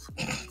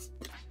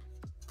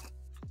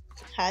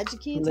hide your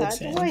kids, hide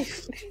Listen. your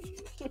wife.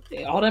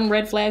 all them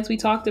red flags we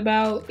talked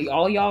about,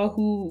 all y'all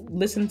who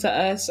listened to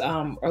us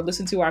or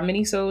listened to our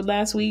mini-sode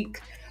last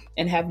week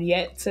and have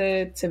yet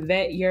to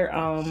vet your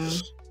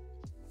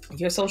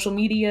social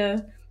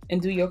media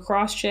and do your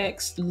cross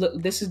checks,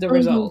 look, this is the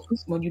result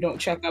when you don't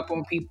check up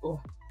on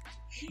people,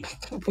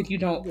 when you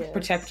don't Yes.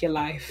 protect your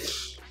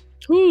life.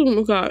 Oh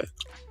my god.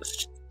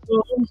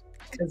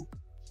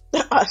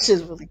 I was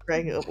just really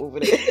cracking up over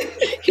there.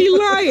 He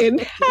lying.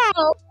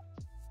 How?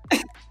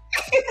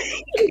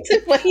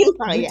 What he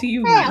lying? What do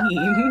you How?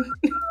 mean?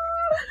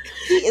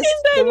 He is He's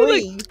not 3.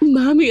 even like,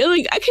 mommy,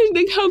 like, I can't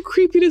think how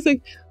creepy it is.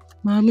 Like,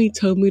 mommy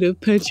told me to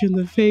punch you in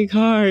the fake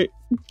heart.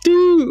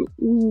 Dude,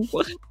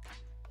 what?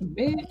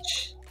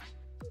 Bitch.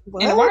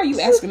 What? And why are you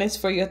asking us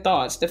for your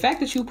thoughts? The fact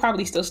that you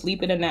probably still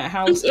sleeping in that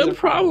house It's is a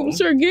problem,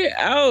 sir. Get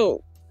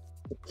out.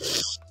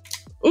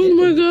 Oh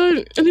my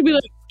god. And they'd be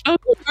like, oh,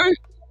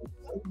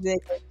 Get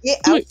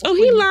I'm out like, oh, before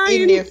he you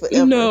lying. in there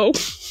forever. No.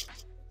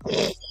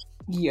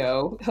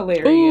 Yo,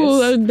 hilarious.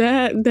 Oh,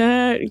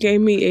 that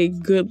gave me a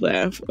good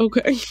laugh.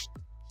 Okay.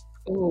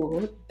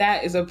 Ooh,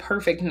 that is a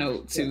perfect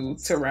note to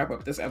wrap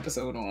up this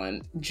episode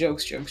on.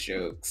 Jokes.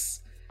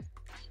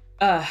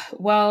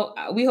 Well,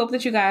 we hope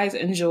that you guys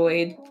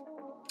enjoyed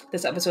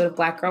this episode of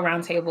Black Girl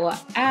Roundtable.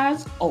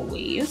 As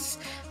always,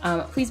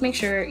 please make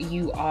sure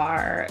you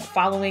are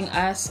following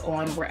us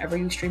on wherever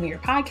you stream your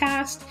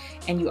podcast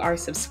and you are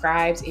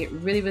subscribed. It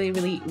really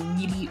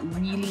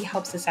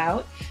helps us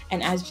out.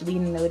 And as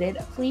Jelena noted,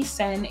 please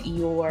send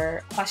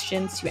your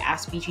questions to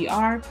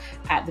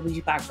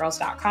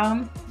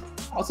askbgr@thebougieblackgirls.com.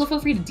 Also, feel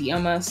free to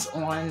DM us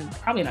on,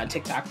 probably not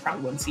TikTok,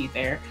 probably wouldn't see it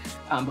there,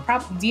 but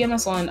DM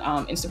us on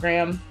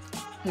Instagram.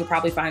 You'll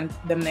probably find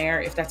them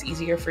there if that's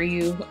easier for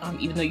you,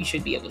 even though you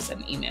should be able to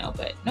send an email,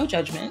 but no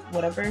judgment,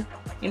 whatever,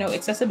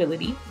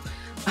 accessibility.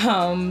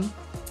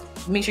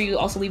 Make sure you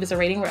also leave us a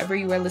rating wherever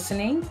you are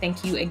listening.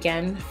 Thank you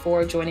again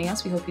for joining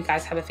us. We hope you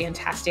guys have a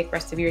fantastic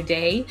rest of your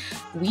day,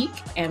 week,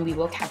 and we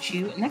will catch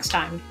you next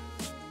time.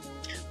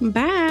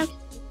 Bye.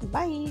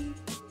 Bye.